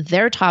so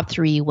their top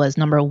 3 was,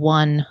 number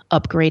 1,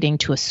 upgrading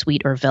to a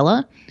suite or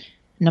villa.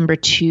 Number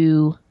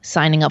 2,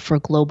 signing up for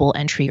global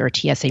entry or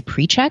TSA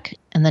PreCheck.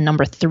 And then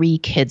number 3,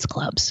 kids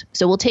clubs.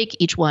 So we'll take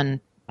each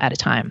one at a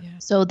time. Yeah.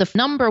 So the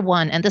number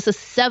 1, and this is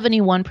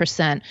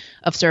 71%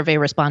 of survey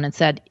respondents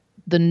said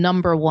the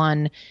number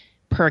 1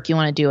 perk you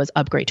want to do is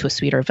upgrade to a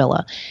suite or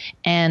villa.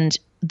 And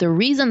the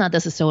reason that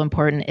this is so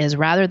important is,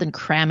 rather than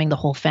cramming the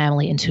whole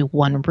family into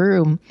one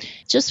room,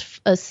 just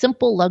a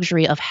simple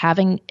luxury of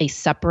having a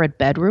separate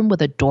bedroom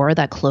with a door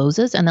that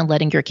closes and then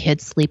letting your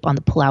kids sleep on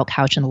the pull-out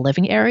couch in the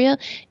living area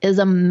is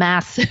a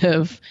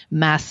massive,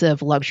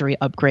 massive luxury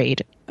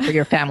upgrade for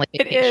your family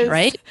vacation,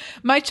 right?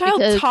 My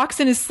child talks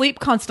in his sleep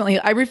constantly.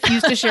 I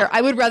refuse to share.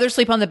 I would rather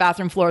sleep on the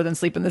bathroom floor than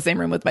sleep in the same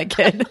room with my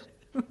kid.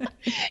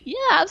 Yeah,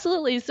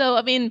 absolutely. So,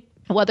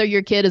 whether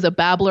your kid is a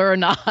babbler or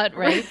not,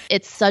 right?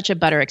 It's such a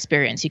better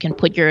experience. You can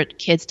put your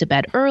kids to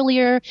bed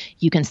earlier.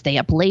 You can stay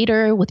up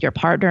later with your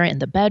partner in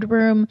the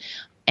bedroom.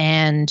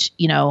 And,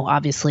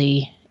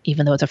 obviously,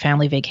 even though it's a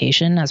family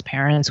vacation, as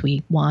parents,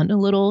 we want a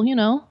little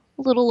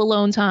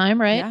alone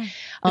time, right? Yeah.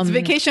 It's a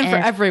vacation for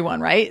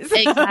everyone, right? So.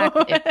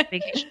 Exactly. It's a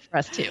vacation for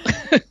us too.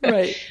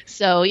 Right.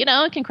 So,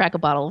 can crack a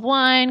bottle of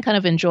wine, kind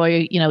of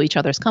enjoy, each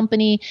other's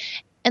company.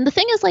 And the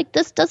thing is,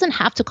 this doesn't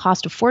have to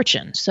cost a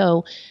fortune.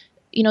 So,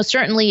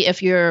 certainly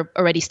if you're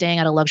already staying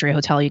at a luxury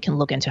hotel, you can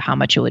look into how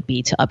much it would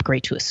be to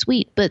upgrade to a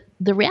suite. But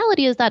the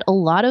reality is that a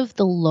lot of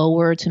the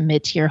lower to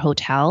mid-tier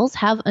hotels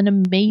have an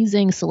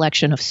amazing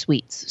selection of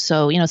suites.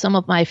 So, some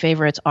of my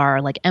favorites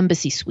are like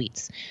Embassy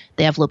Suites.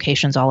 They have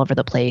locations all over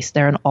the place.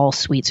 They're an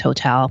all-suites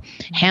hotel.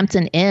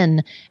 Hampton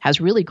Inn has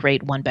really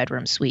great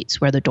one-bedroom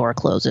suites where the door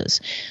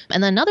closes.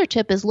 And then another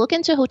tip is look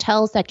into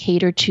hotels that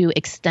cater to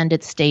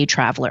extended stay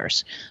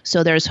travelers.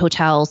 So there's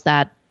hotels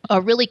that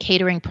are really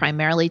catering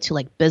primarily to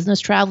like business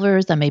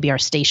travelers that maybe are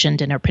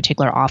stationed in a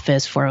particular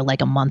office for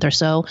like a month or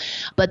so.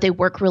 But they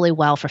work really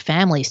well for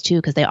families too,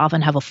 because they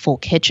often have a full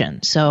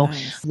kitchen. So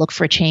look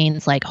for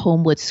chains like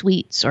Homewood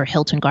Suites or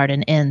Hilton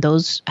Garden Inn.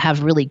 Those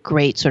have really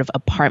great sort of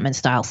apartment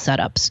style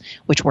setups,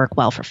 which work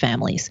well for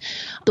families.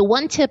 The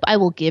one tip I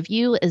will give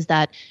you is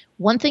that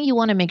one thing you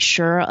want to make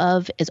sure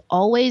of is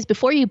always,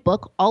 before you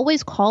book,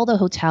 always call the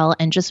hotel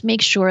and just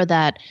make sure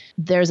that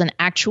there's an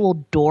actual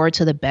door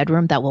to the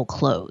bedroom that will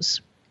close.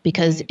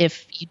 Because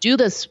if you do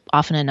this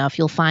often enough,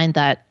 you'll find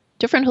that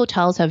different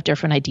hotels have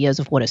different ideas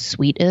of what a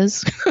suite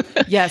is.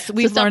 Yes,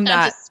 we've learned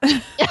that.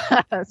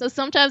 So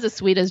sometimes a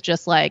suite is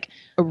just like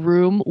a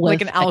room with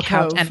like an alcove. A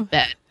couch and a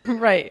bed.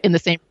 Right. In the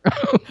same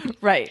room.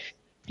 Right.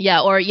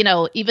 Yeah. Or,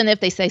 even if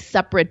they say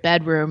separate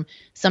bedroom,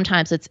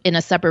 sometimes it's in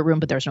a separate room,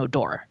 but there's no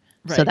door.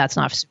 Right. So that's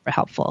not super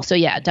helpful. So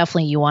yeah,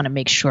 definitely you want to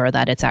make sure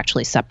that it's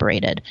actually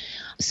separated.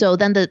 So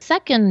then the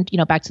second,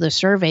 back to the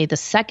survey, the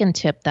second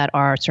tip that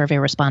our survey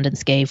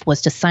respondents gave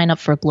was to sign up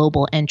for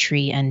global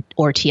entry and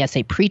or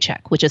TSA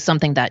PreCheck, which is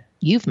something that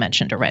you've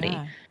mentioned already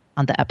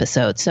on the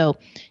episode. So,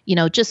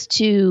 just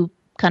to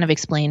kind of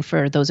explain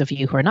for those of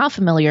you who are not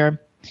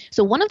familiar.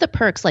 So one of the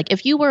perks, like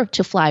if you were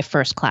to fly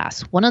first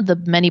class, one of the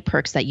many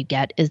perks that you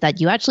get is that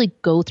you actually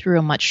go through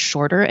a much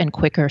shorter and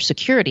quicker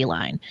security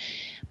line.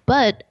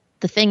 But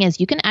the thing is,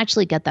 you can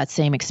actually get that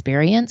same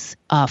experience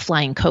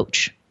flying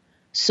coach.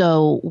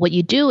 So what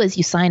you do is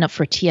you sign up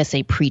for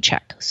TSA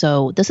PreCheck.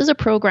 So this is a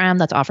program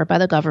that's offered by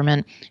the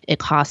government. It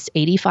costs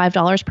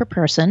 $85 per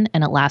person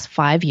and it lasts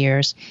 5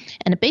 years.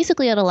 And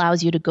it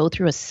allows you to go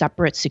through a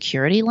separate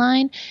security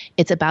line.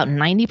 It's about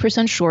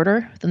 90%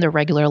 shorter than the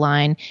regular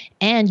line.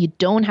 And you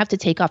don't have to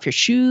take off your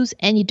shoes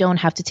and you don't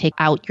have to take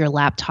out your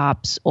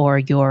laptops or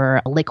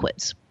your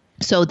liquids.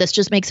 So this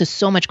just makes it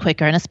so much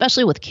quicker. And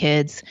especially with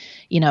kids,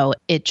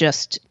 it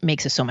just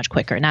makes it so much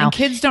quicker. Now, and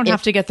kids don't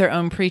have to get their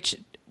own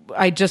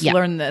I just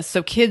learned this.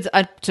 So kids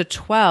up to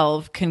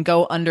 12 can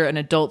go under an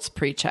adult's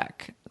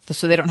PreCheck.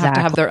 So they don't have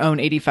to have their own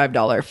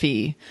 $85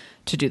 fee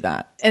to do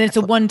that. And it's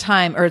a one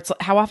time, or it's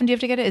how often do you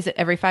have to get it? Is it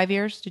every 5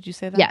 years? Did you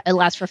say that? Yeah, it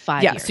lasts for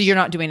 5 years. Yeah, so you're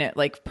not doing it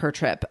like per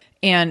trip.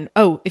 And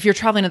if you're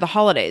traveling at the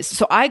holidays.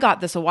 So I got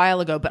this a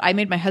while ago, but I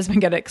made my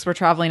husband get it because we're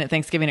traveling at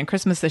Thanksgiving and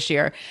Christmas this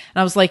year. And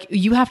I was like,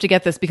 you have to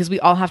get this because we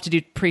all have to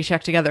do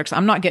PreCheck together because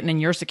I'm not getting in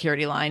your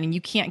security line and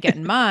you can't get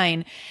in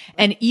mine.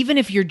 And even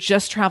if you're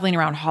just traveling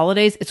around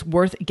holidays, it's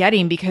worth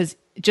getting because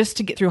just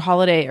to get through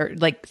holiday or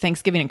like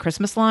Thanksgiving and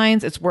Christmas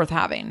lines, it's worth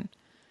having.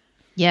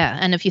 Yeah.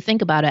 And if you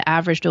think about it,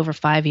 averaged over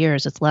 5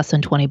 years, it's less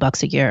than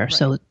 $20 a year. Right.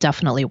 So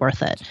definitely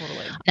worth it.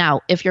 Totally.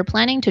 Now, if you're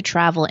planning to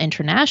travel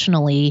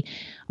internationally,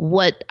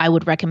 what I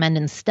would recommend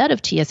instead of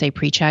TSA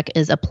PreCheck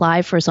is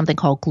apply for something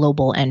called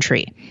global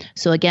entry.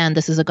 So again,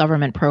 this is a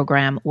government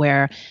program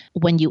where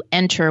when you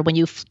enter,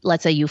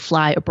 let's say you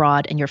fly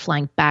abroad and you're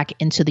flying back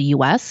into the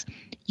US,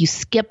 you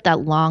skip that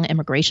long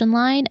immigration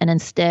line and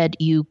instead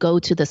you go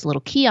to this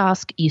little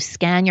kiosk, you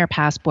scan your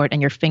passport and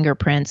your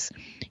fingerprints,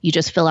 you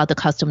just fill out the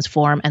customs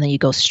form and then you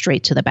go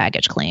straight to the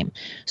baggage claim.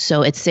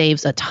 So it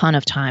saves a ton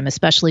of time,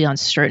 especially on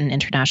certain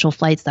international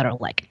flights that are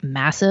like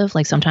massive.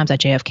 Like sometimes at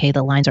JFK,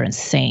 the lines are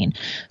insane.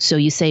 So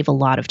you save a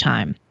lot of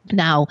time.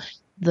 Now,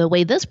 the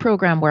way this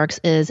program works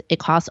is it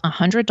costs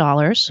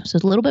 $100, so it's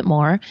a little bit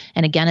more.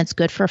 And again, it's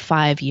good for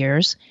 5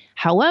 years.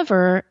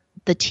 However,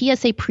 the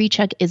TSA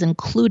PreCheck is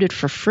included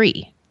for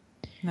free.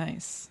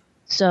 Nice.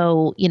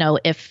 So,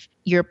 if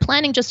you're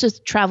planning just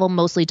to travel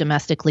mostly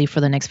domestically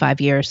for the next 5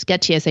 years,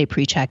 get TSA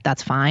PreCheck,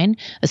 that's fine,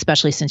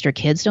 especially since your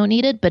kids don't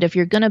need it. But if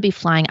you're going to be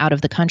flying out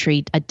of the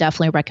country, I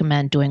definitely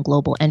recommend doing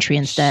global entry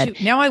instead.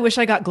 Shoot, now I wish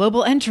I got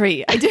global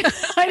entry. I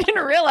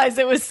didn't realize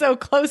it was so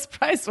close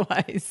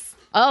price-wise.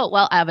 Oh,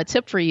 well, I have a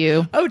tip for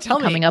you. Oh, tell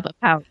me. Coming up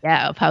of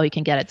how you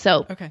can get it.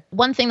 So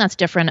One thing that's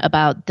different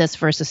about this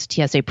versus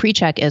TSA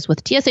PreCheck is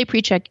with TSA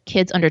PreCheck,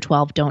 kids under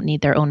 12 don't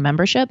need their own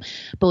membership,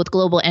 but with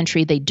global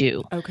entry, they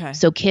do. Okay.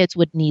 So kids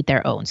would need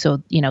their own.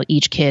 So,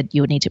 each kid,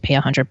 you would need to pay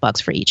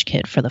 $100 for each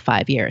kid for the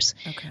 5 years.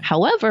 Okay.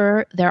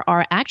 However, there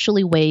are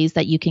actually ways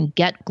that you can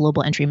get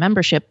global entry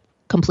membership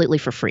completely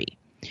for free.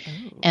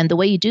 And the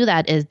way you do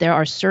that is there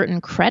are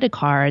certain credit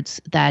cards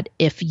that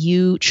if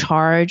you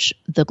charge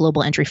the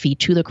global entry fee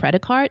to the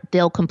credit card,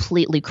 they'll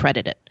completely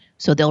credit it.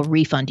 So they'll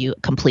refund you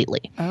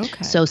completely.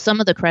 Okay. So some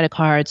of the credit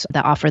cards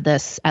that offer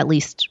this, at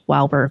least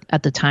while we're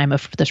at the time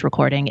of this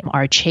recording,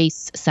 are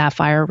Chase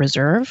Sapphire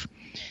Reserve.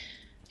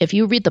 If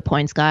you read the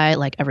points guide,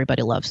 like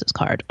everybody loves this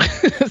card.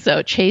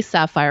 So Chase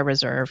Sapphire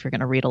Reserve, you're going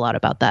to read a lot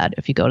about that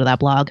if you go to that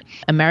blog.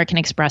 American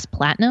Express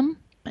Platinum.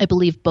 I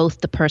believe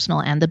both the personal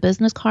and the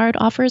business card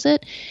offers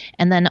it.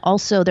 And then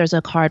also there's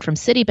a card from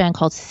Citibank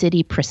called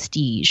Citi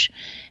Prestige.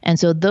 And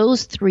so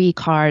those 3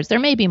 cards, there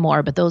may be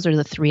more, but those are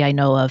the 3 I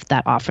know of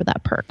that offer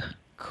that perk.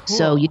 Cool.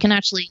 So you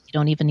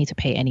don't even need to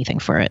pay anything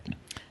for it.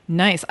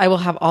 Nice. I will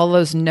have all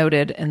those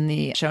noted in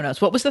the show notes.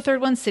 What was the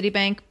third one?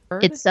 Citibank?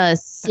 It's a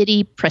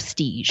Citi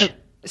Prestige.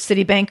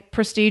 Citibank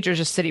Prestige or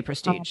just Citi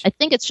Prestige? I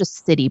think it's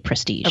just Citi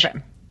Prestige.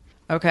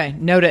 Okay.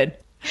 Noted.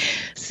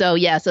 So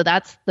yeah, so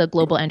that's the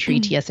global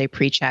entry TSA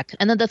pre-check.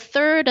 And then the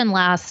third and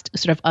last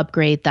sort of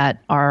upgrade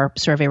that our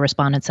survey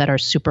respondents said are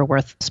super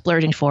worth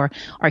splurging for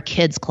are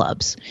kids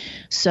clubs.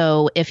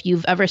 So if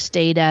you've ever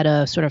stayed at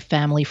a sort of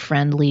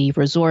family-friendly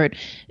resort,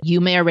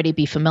 you may already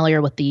be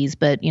familiar with these,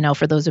 but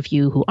for those of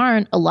you who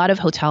aren't, a lot of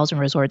hotels and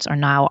resorts are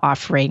now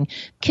offering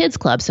kids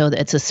clubs. So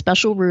it's a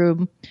special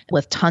room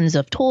with tons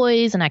of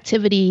toys and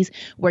activities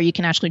where you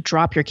can actually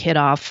drop your kid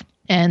off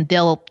and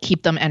they'll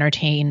keep them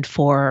entertained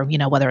for,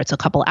 whether it's a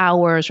couple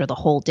hours or the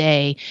whole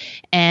day.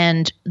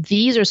 And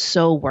these are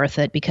so worth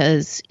it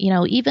because,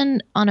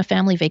 even on a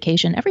family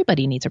vacation,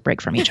 everybody needs a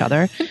break from each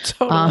other,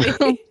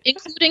 Totally.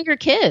 Including your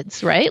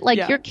kids, right?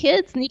 Like your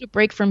kids need a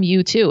break from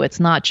you too. It's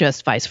not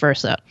just vice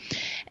versa.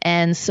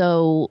 And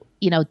so,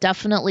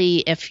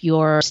 definitely if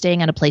you're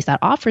staying at a place that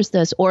offers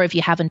this, or if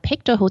you haven't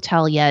picked a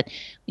hotel yet,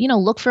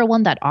 look for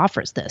one that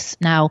offers this.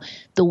 Now,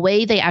 the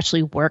way they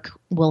actually work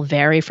will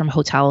vary from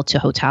hotel to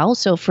hotel.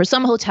 So for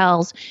some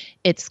hotels,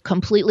 it's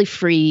completely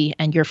free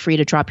and you're free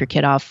to drop your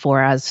kid off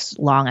for as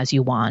long as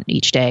you want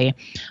each day.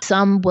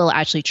 Some will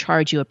actually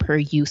charge you a per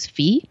use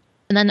fee.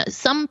 And then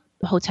some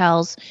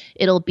hotels,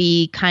 it'll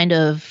be kind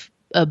of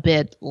a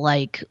bit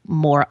like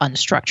more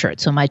unstructured.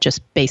 So it might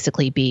just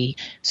basically be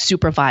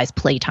supervised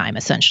playtime,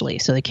 essentially.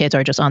 So the kids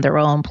are just on their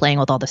own playing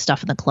with all the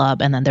stuff in the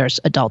club. And then there's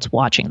adults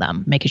watching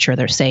them, making sure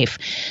they're safe.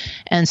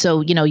 And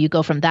so, you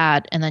go from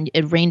that and then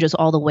it ranges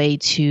all the way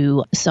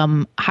to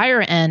some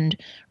higher end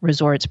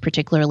resorts,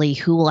 particularly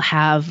who will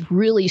have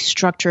really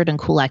structured and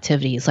cool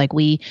activities. Like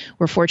we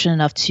were fortunate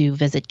enough to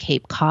visit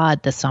Cape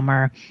Cod this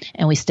summer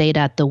and we stayed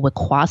at the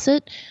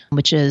Wequassett,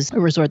 which is a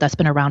resort that's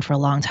been around for a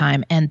long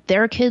time. And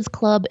their kids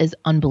club is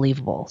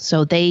unbelievable.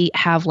 So they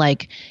have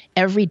like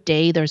every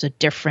day there's a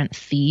different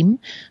theme.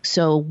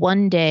 So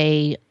one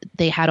day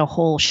they had a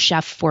whole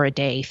chef for a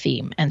day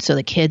theme. And so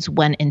the kids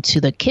went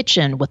into the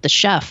kitchen with the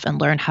chef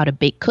and learned how to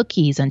bake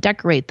cookies and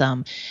decorate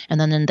them.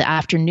 And then in the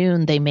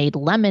afternoon, they made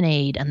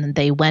lemonade and then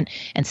they went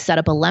and set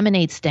up a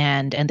lemonade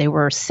stand and they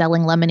were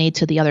selling lemonade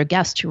to the other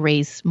guests to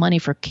raise money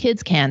for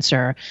kids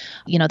cancer.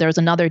 There was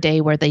another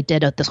day where they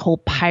did this whole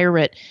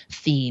pirate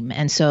theme.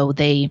 And so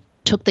they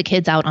took the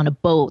kids out on a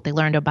boat. They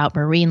learned about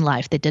marine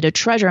life. They did a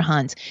treasure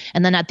hunt.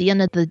 And then at the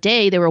end of the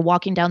day, they were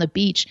walking down the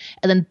beach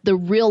and then the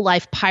real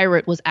life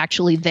pirate was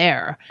actually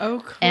there.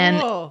 Oh, cool.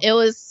 And it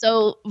was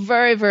so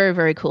very, very,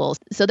 very cool.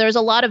 So there's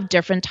a lot of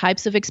different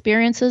types of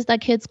experiences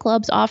that kids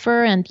clubs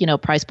offer and,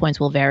 price points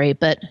will vary,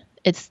 but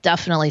it's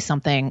definitely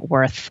something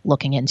worth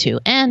looking into.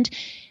 And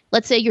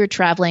let's say you're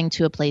traveling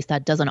to a place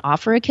that doesn't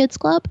offer a kids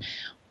club.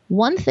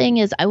 One thing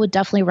is I would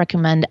definitely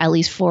recommend, at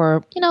least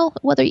for,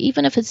 whether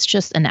even if it's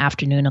just an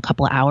afternoon, a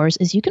couple of hours,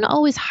 is you can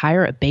always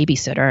hire a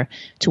babysitter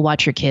to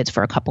watch your kids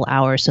for a couple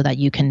hours so that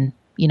you can,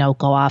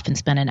 go off and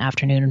spend an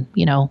afternoon,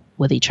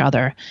 with each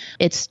other.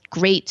 It's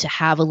great to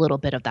have a little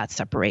bit of that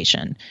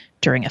separation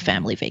during a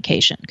family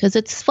vacation because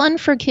it's fun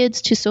for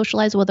kids to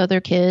socialize with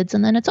other kids.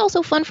 And then it's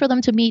also fun for them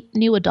to meet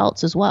new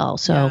adults as well.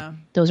 So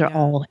those are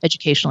all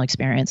educational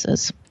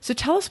experiences. So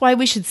tell us why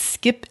we should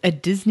skip a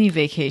Disney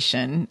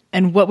vacation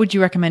and what would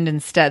you recommend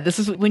instead? This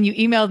is when you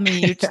emailed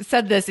me, you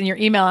said this in your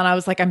email and I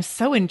was like, I'm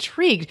so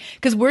intrigued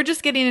because we're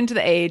just getting into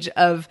the age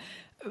of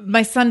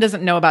my son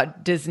doesn't know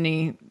about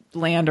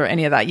Disneyland or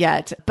any of that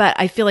yet, but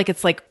I feel like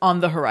it's like on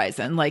the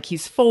horizon. Like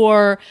he's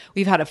 4.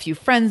 We've had a few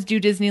friends do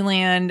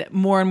Disneyland.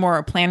 More and more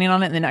are planning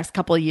on it in the next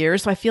couple of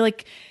years. So I feel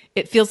like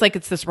it feels like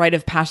it's this rite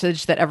of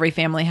passage that every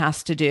family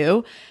has to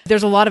do.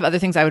 There's a lot of other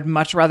things I would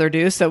much rather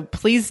do. So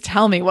please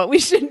tell me what we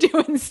should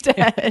do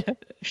instead.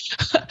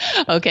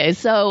 Okay.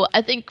 So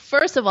I think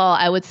first of all,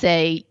 I would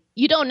say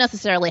you don't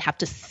necessarily have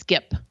to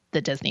skip the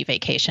Disney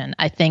vacation.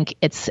 I think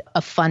it's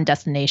a fun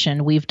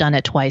destination. We've done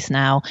it twice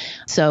now.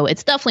 So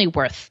it's definitely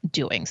worth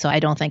doing. So I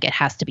don't think it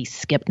has to be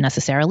skipped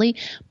necessarily.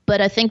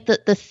 But I think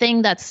that the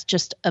thing that's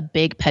just a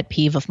big pet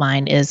peeve of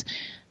mine is,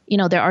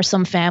 there are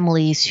some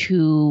families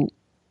who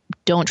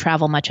don't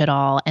travel much at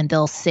all and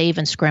they'll save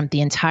and scrimp the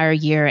entire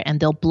year and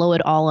they'll blow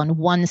it all on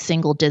one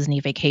single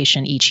Disney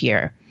vacation each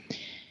year.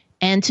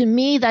 And to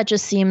me, that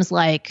just seems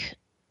like,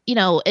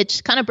 it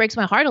just kind of breaks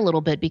my heart a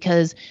little bit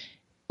because,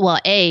 well,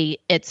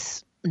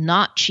 it's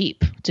not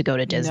cheap to go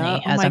to Disney,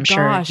 as I'm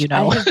sure you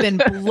know. I have been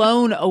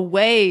blown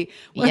away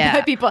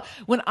by people.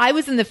 When I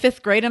was in the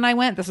 5th grade and I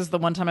went, this is the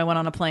one time I went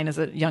on a plane as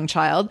a young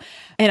child.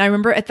 And I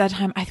remember at that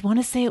time, I want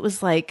to say it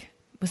was like,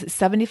 was it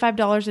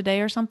 $75 a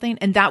day or something?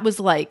 And that was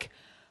like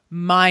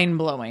mind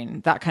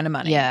blowing, that kind of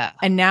money. Yeah.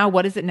 And now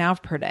what is it now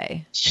per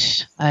day?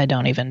 I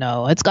don't even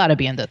know. It's got to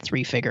be in the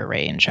 3-figure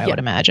range, I would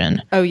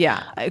imagine. Oh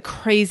yeah.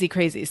 Crazy,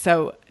 crazy.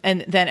 So,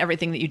 and then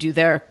everything that you do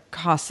there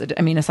costs,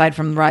 aside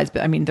from the rides,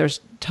 but there's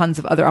tons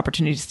of other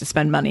opportunities to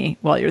spend money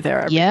while you're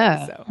there.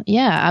 Yeah.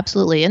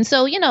 Absolutely. And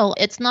so,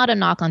 it's not a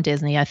knock on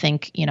Disney. I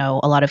think, a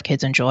lot of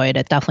kids enjoy it.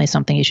 It's definitely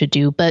something you should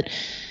do, but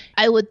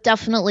I would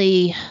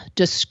definitely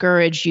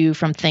discourage you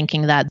from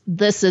thinking that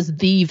this is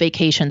the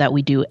vacation that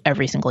we do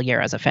every single year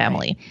as a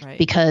family, right.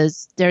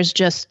 Because there's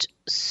just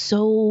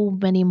so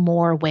many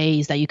more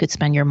ways that you could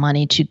spend your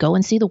money to go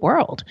and see the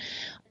world.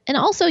 And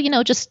also,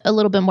 just a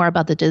little bit more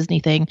about the Disney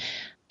thing.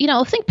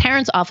 I think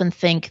parents often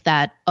think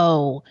that,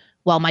 oh,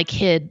 well, my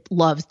kid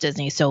loves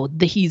Disney, so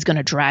he's going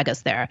to drag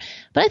us there.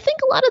 But I think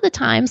a lot of the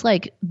times,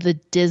 like the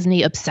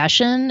Disney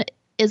obsession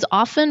is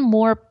often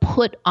more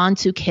put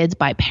onto kids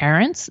by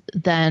parents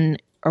than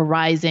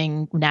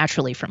arising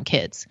naturally from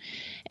kids.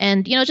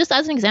 And, just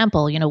as an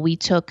example, we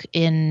took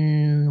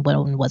when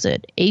was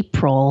it?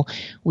 April,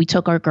 we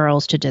took our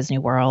girls to Disney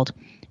World.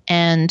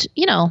 And,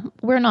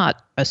 we're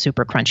not a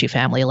super crunchy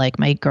family. Like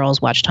my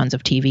girls watch tons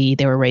of TV.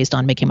 They were raised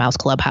on Mickey Mouse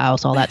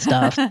Clubhouse, all that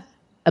stuff.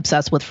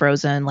 Obsessed with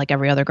Frozen like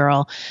every other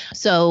girl.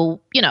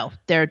 So,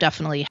 they're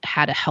definitely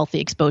had a healthy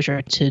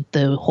exposure to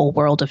the whole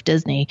world of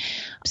Disney.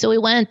 So we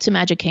went to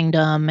Magic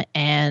Kingdom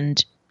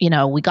and,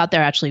 we got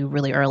there actually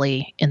really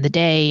early in the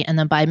day. And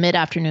then by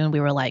mid-afternoon, we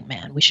were like,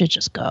 man, we should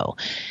just go.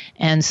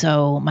 And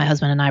so my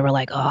husband and I were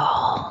like,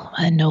 oh,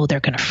 I know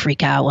they're going to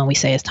freak out when we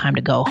say it's time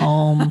to go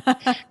home.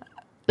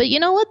 But you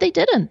know what? They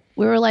didn't.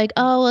 We were like,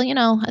 oh,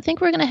 well, I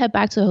think we're going to head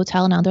back to the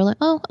hotel now. They're like,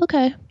 oh,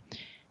 okay.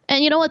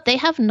 And you know what? They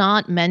have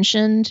not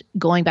mentioned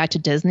going back to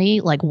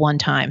Disney like one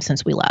time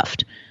since we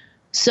left.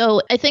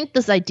 So I think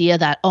this idea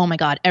that, oh my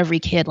God, every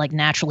kid like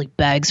naturally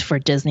begs for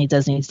Disney,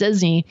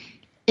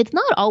 it's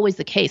not always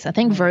the case. I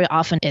think very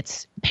often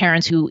it's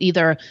parents who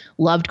either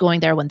loved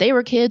going there when they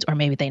were kids, or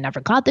maybe they never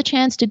got the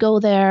chance to go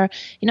there.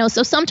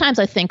 So sometimes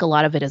I think a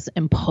lot of it is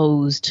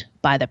imposed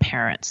by the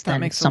parents. That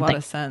makes a lot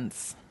of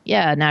sense.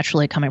 Yeah,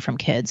 naturally coming from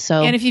kids.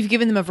 So, and if you've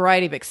given them a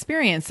variety of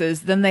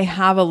experiences, then they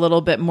have a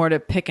little bit more to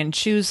pick and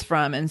choose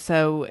from. And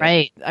so,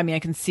 right. I mean, I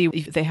can see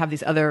if they have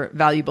these other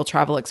valuable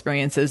travel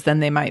experiences, then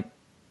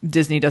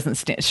Disney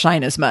doesn't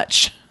shine as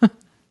much.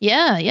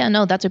 Yeah,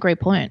 no, that's a great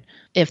point.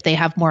 If they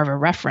have more of a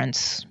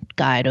reference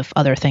guide of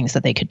other things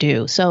that they could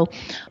do. So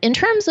in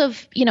terms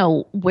of,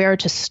 where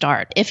to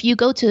start, if you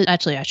go to,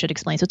 actually, I should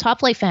explain. So Top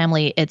Flight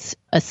Family, it's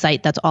a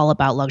site that's all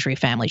about luxury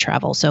family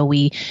travel. So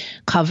we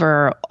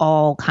cover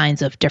all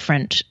kinds of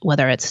different,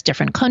 whether it's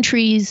different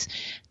countries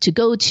to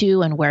go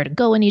to and where to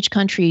go in each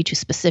country, to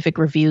specific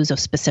reviews of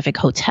specific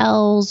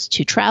hotels,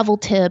 to travel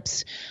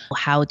tips,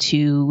 how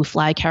to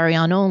fly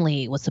carry-on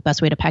only, what's the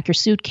best way to pack your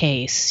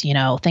suitcase,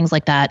 things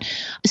like that.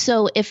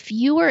 So if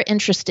you are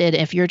interested,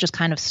 if you're just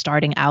kind of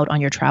starting out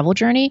on your travel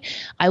journey,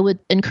 I would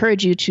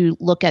encourage you to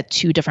look at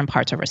two different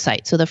parts of our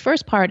site. So the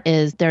first part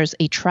is there's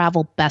a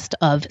travel best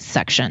of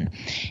section.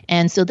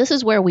 And so this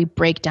is where we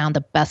break down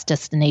the best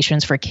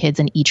destinations for kids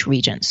in each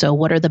region. So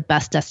what are the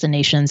best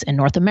destinations in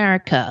North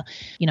America,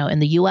 in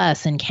the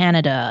US, in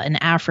Canada, in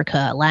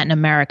Africa, Latin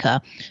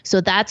America. So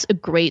that's a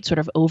great sort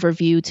of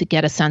overview to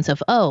get a sense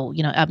of, oh,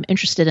 I'm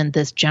interested in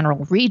this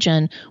general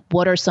region.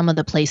 What are some of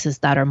the places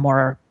that are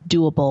more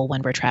doable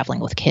when we're traveling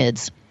with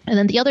kids? And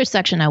then the other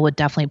section I would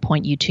definitely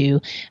point you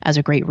to as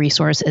a great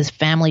resource is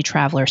Family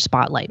Traveler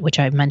Spotlight, which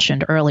I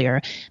mentioned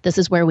earlier. This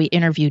is where we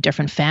interview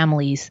different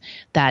families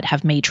that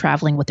have made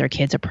traveling with their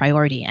kids a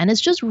priority. And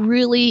it's just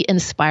really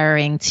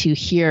inspiring to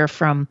hear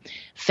from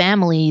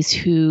families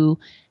who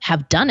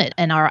have done it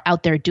and are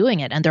out there doing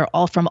it. And they're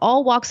all from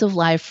all walks of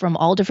life, from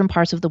all different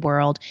parts of the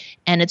world.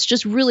 And it's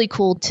just really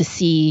cool to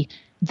see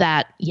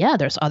that, yeah,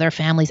 there's other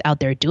families out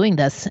there doing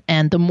this.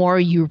 And the more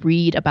you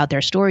read about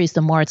their stories,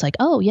 the more it's like,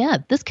 oh, yeah,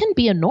 this can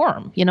be a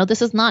norm.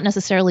 This is not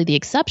necessarily the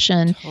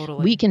exception.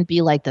 Totally. We can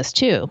be like this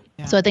too.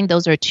 Yeah. So I think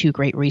those are two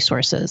great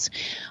resources.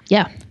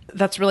 Yeah.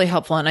 That's really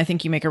helpful. And I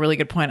think you make a really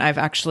good point. I've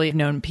actually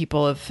known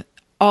people of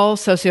all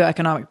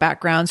socioeconomic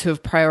backgrounds who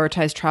have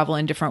prioritized travel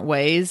in different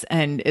ways.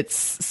 And it's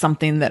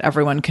something that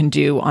everyone can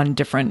do on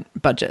different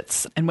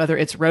budgets. And whether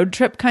it's road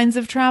trip kinds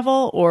of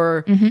travel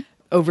or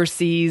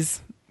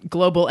overseas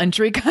global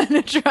entry kind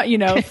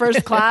of,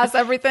 first class,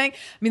 everything. I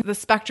mean, the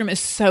spectrum is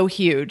so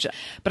huge,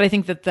 but I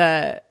think that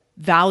the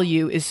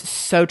value is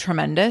so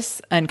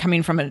tremendous. And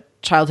coming from a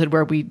childhood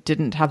where we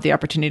didn't have the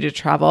opportunity to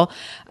travel,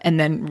 and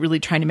then really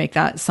trying to make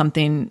that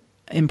something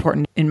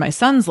important in my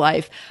son's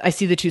life, I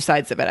see the two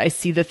sides of it. I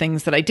see the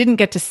things that I didn't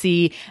get to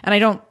see, and I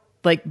don't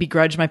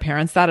begrudge my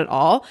parents that at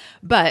all,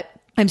 but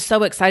I'm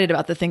so excited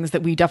about the things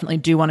that we definitely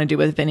do want to do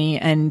with Vinny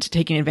and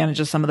taking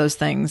advantage of some of those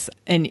things.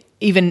 And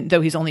even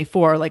though he's only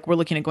 4, we're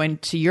looking at going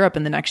to Europe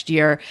in the next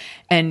year.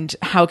 And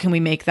how can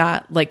we make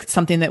that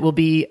something that will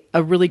be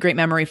a really great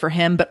memory for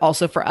him, but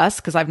also for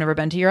us? Because I've never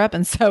been to Europe.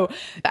 And so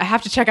I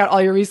have to check out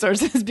all your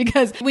resources,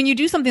 because when you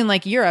do something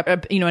like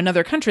Europe,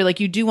 another country,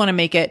 you do want to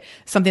make it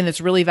something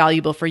that's really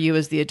valuable for you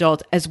as the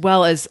adult, as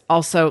well as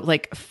also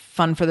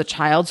fun for the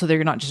child, so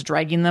they're not just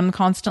dragging them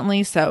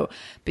constantly. So,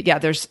 but yeah,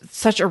 there's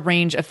such a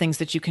range of things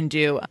that you can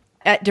do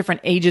at different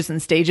ages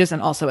and stages,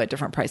 and also at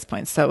different price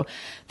points. So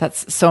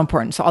that's so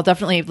important. So I'll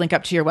definitely link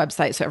up to your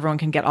website so everyone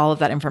can get all of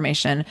that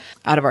information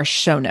out of our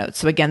show notes.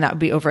 So again, that would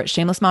be over at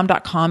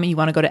shamelessmom.com. You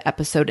want to go to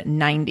episode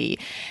 90.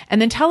 And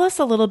then tell us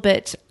a little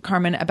bit,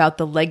 Carmen, about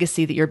the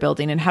legacy that you're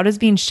building, and how does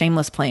being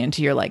shameless play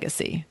into your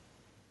legacy?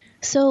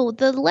 So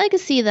the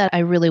legacy that I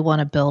really want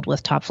to build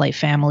with Top Flight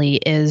Family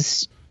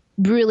is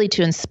really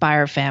to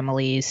inspire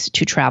families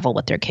to travel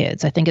with their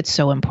kids. I think it's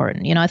so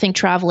important. I think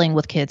traveling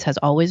with kids has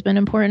always been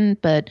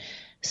important, but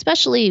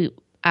especially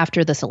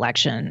after this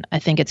election, I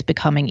think it's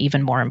becoming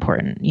even more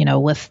important.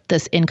 With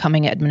this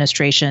incoming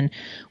administration,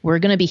 we're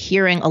going to be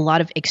hearing a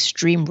lot of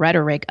extreme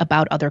rhetoric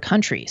about other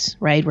countries,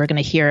 right? We're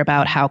going to hear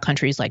about how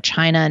countries like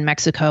China and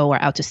Mexico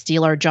are out to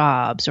steal our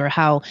jobs, or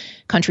how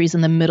countries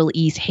in the Middle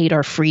East hate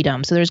our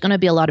freedom. So there's going to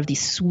be a lot of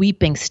these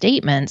sweeping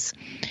statements.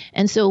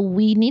 And so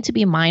we need to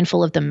be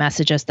mindful of the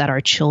messages that our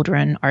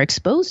children are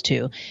exposed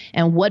to.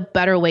 And what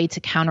better way to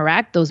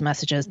counteract those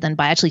messages than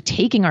by actually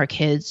taking our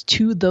kids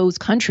to those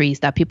countries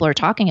that people are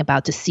talking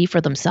about to see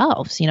for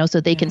themselves, so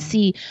they can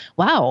see,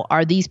 wow,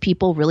 are these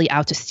people really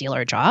out to steal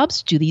our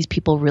jobs? Do these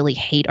people really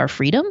hate our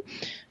freedom?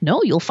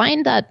 No, you'll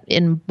find that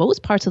in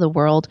most parts of the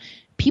world,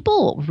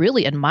 people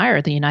really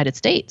admire the United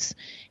States.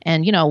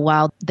 And,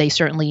 while they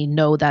certainly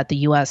know that the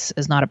U.S.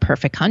 is not a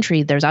perfect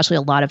country, there's actually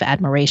a lot of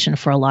admiration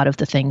for a lot of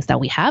the things that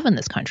we have in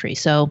this country.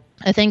 So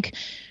I think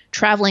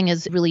traveling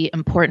is really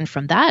important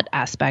from that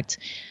aspect.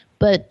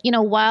 But,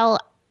 while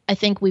I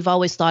think we've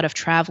always thought of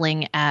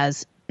traveling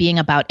as being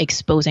about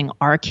exposing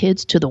our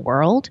kids to the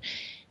world,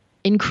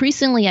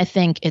 increasingly, I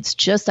think it's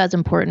just as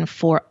important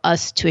for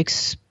us to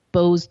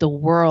expose the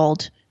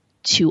world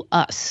to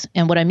us.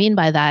 And what I mean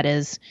by that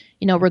is,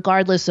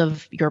 regardless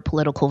of your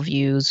political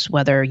views,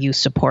 whether you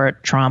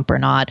support Trump or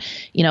not,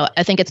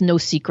 I think it's no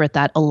secret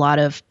that a lot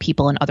of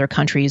people in other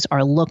countries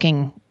are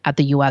looking at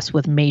the U.S.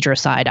 with major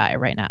side eye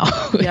right now.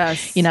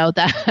 Yes.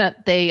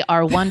 That they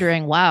are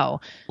wondering,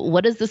 wow,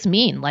 what does this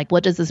mean? Like,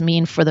 what does this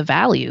mean for the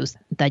values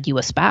that you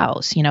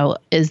espouse?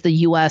 Is the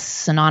U.S.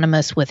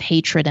 synonymous with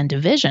hatred and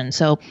division?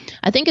 So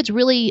I think it's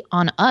really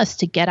on us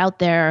to get out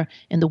there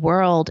in the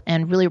world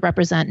and really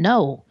represent,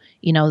 no,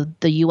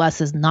 the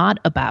U.S. is not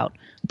about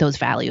those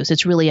values.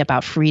 It's really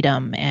about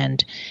freedom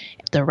and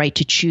the right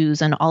to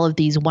choose and all of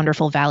these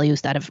wonderful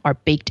values that are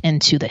baked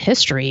into the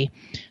history.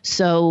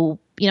 So,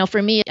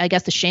 for me, I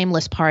guess the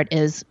shameless part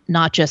is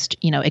not just,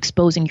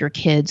 exposing your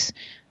kids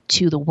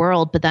to the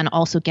world, but then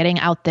also getting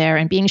out there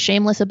and being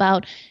shameless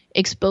about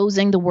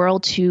exposing the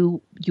world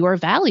to your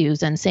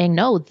values and saying,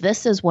 no,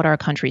 this is what our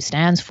country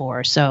stands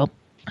for. So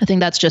I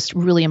think that's just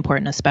really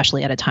important,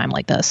 especially at a time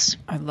like this.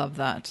 I love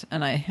that.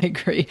 And I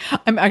agree.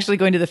 I'm actually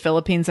going to the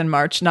Philippines in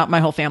March, not my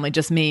whole family,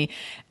 just me.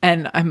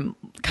 And I'm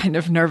kind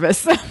of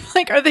nervous.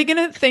 Like, are they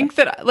going to think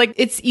that, like,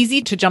 it's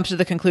easy to jump to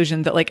the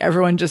conclusion that, like,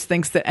 everyone just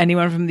thinks that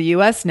anyone from the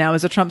US now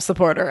is a Trump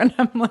supporter. And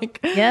I'm like,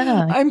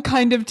 yeah, I'm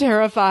kind of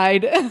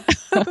terrified.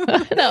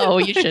 No,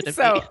 you shouldn't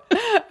be.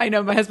 I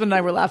know my husband and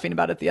I were laughing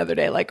about it the other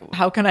day. Like,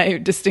 how can I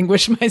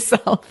distinguish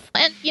myself?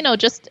 And,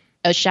 just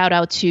a shout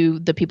out to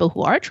the people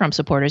who are Trump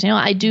supporters.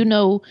 I do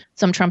know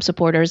some Trump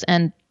supporters,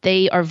 and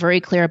they are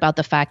very clear about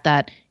the fact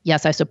that,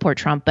 yes, I support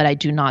Trump, but I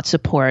do not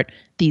support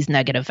these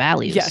negative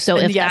values. Yes, so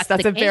if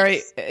that's a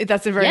very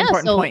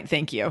important point.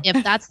 Thank you.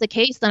 If that's the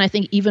case, then I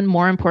think even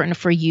more important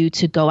for you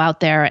to go out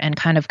there and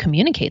kind of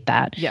communicate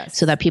that,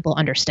 so that people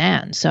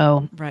understand.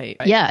 So, right.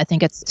 Yeah, I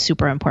think it's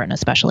super important,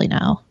 especially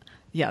now.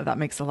 Yeah, that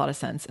makes a lot of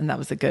sense. And that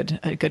was a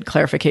good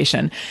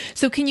clarification.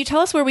 So can you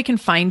tell us where we can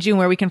find you and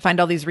where we can find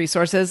all these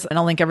resources? And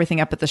I'll link everything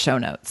up at the show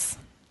notes.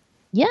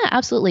 Yeah,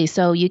 absolutely.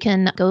 So you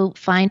can go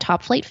find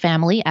Top Flight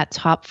Family at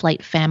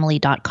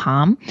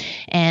topflightfamily.com.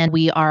 And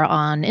we are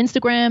on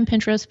Instagram,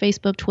 Pinterest,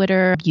 Facebook,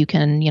 Twitter. You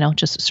can,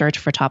 just search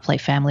for Top Flight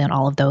Family on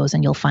all of those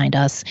and you'll find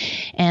us.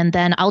 And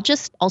then I'll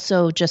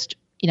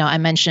I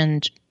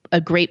mentioned a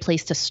great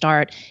place to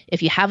start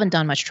if you haven't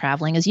done much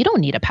traveling is you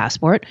don't need a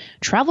passport.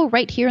 Travel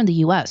right here in the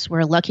US.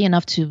 We're lucky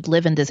enough to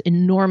live in this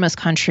enormous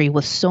country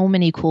with so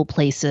many cool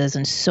places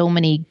and so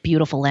many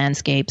beautiful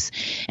landscapes.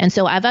 And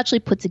so I've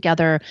actually put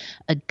together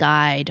a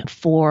guide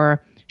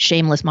for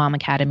Shameless Mom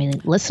Academy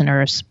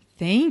listeners.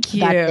 Thank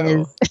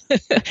you.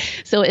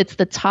 So it's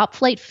the Top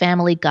Flight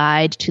Family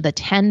Guide to the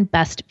 10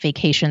 Best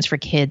Vacations for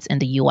Kids in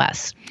the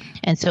U.S.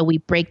 And so we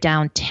break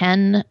down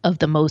 10 of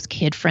the most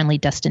kid-friendly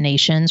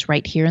destinations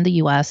right here in the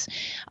U.S.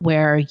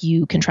 where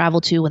you can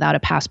travel to without a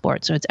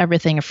passport. So it's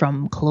everything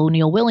from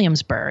Colonial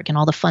Williamsburg and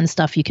all the fun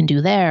stuff you can do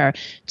there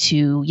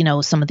to,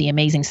 some of the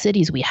amazing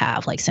cities we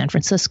have like San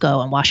Francisco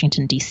and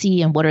Washington,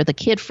 D.C. and what are the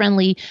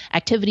kid-friendly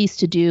activities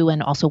to do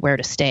and also where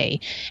to stay.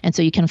 And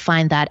so you can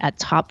find that at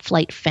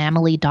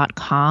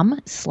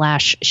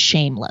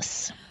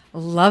topflightfamily.com/shameless.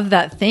 Love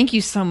that. Thank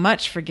you so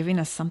much for giving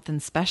us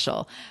something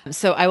special.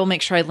 So I will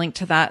make sure I link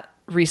to that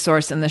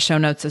resource in the show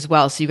notes as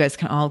well, so you guys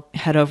can all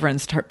head over and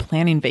start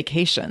planning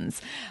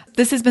vacations.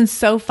 This has been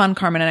so fun,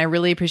 Carmen, and I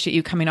really appreciate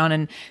you coming on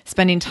and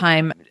spending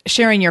time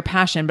sharing your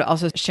passion, but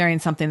also sharing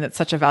something that's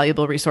such a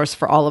valuable resource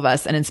for all of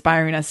us and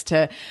inspiring us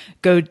to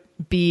go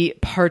be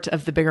part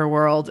of the bigger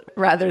world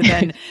rather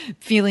than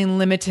feeling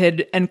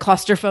limited and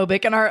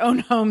claustrophobic in our own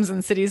homes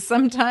and cities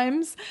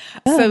sometimes.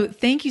 Oh. So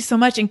thank you so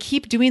much, and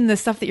keep doing the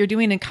stuff that you're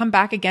doing, and come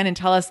back again and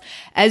tell us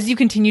as you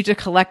continue to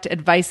collect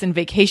advice and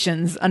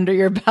vacations under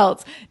your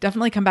belt.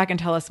 Definitely come back and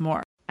tell us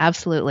more.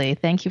 Absolutely.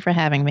 Thank you for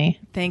having me.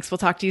 Thanks. We'll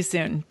talk to you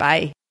soon.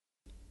 Bye.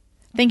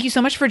 Thank you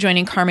so much for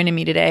joining Carmen and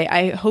me today.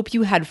 I hope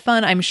you had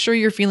fun. I'm sure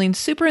you're feeling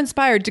super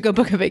inspired to go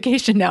book a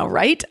vacation now,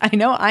 right? I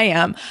know I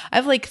am. I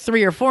have like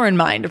 3 or 4 in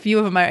mind, a few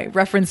of them I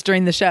referenced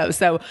during the show.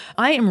 So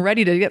I am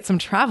ready to get some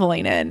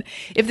traveling in.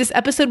 If this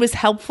episode was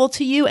helpful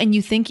to you and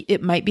you think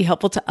it might be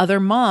helpful to other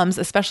moms,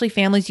 especially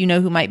families you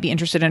know who might be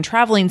interested in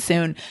traveling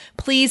soon,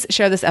 please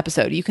share this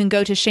episode. You can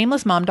go to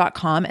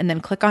shamelessmom.com and then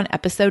click on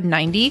episode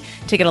 90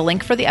 to get a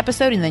link for the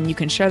episode. And then you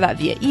can share that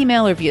via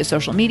email or via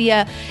social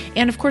media.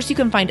 And of course, you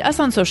can find us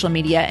on social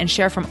media and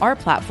share from our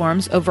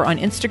platforms over on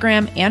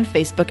Instagram and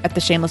Facebook at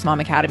the Shameless Mom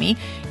Academy.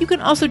 You can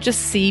also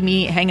just see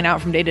me hanging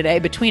out from day to day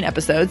between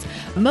episodes,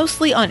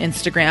 mostly on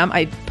Instagram.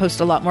 I post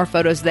a lot more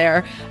photos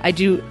there. I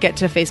do get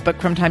to Facebook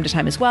from time to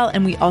time as well.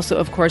 And we also,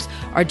 of course,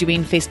 are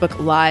doing Facebook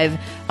Live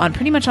on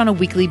pretty much on a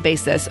weekly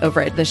basis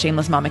over at the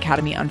Shameless Mom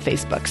Academy on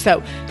Facebook.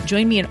 So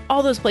join me in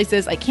all those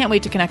places. I can't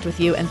wait to connect with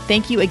you. And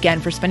thank you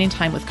again for spending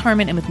time with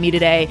Carmen and with me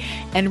today.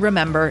 And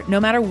remember, no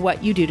matter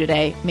what you do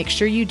today, make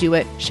sure you do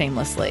it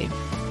shamelessly.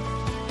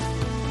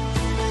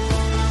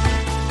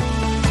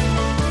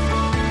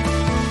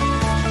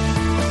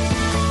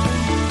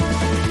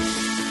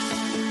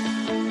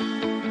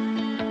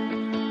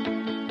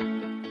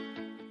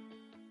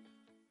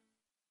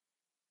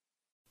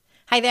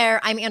 Hi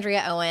there, I'm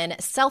Andrea Owen,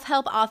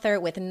 self-help author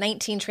with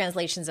 19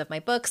 translations of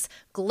my books,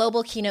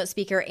 global keynote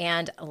speaker,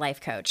 and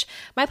life coach.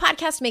 My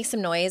podcast, Make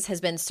Some Noise,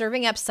 has been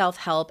serving up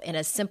self-help in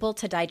a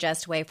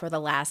simple-to-digest way for the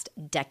last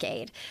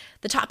decade.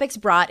 The topics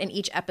brought in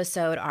each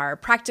episode are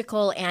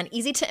practical and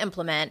easy to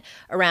implement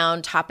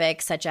around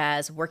topics such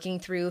as working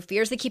through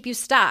fears that keep you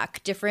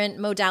stuck, different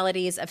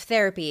modalities of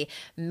therapy,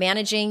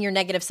 managing your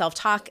negative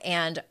self-talk,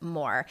 and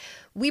more.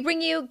 We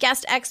bring you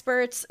guest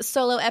experts,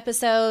 solo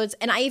episodes,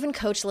 and I even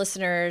coach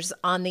listeners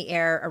on the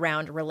air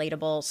around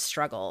relatable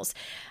struggles.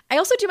 I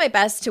also do my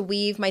best to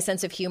weave my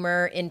sense of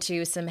humor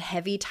into some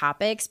heavy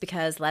topics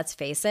because, let's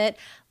face it,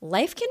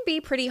 life can be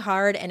pretty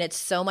hard, and it's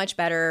so much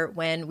better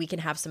when we can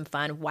have some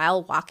fun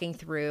while walking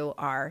through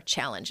our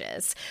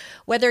challenges.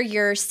 Whether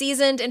you're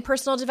seasoned in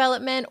personal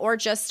development or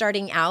just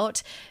starting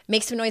out,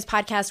 Make Some Noise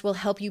podcast will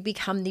help you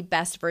become the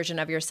best version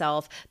of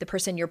yourself, the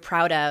person you're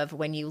proud of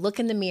when you look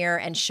in the mirror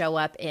and show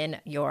up in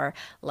your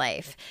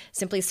life.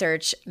 Simply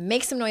search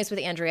Make Some Noise with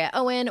Andrea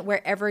Owen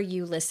wherever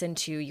you listen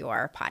to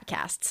your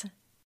podcasts.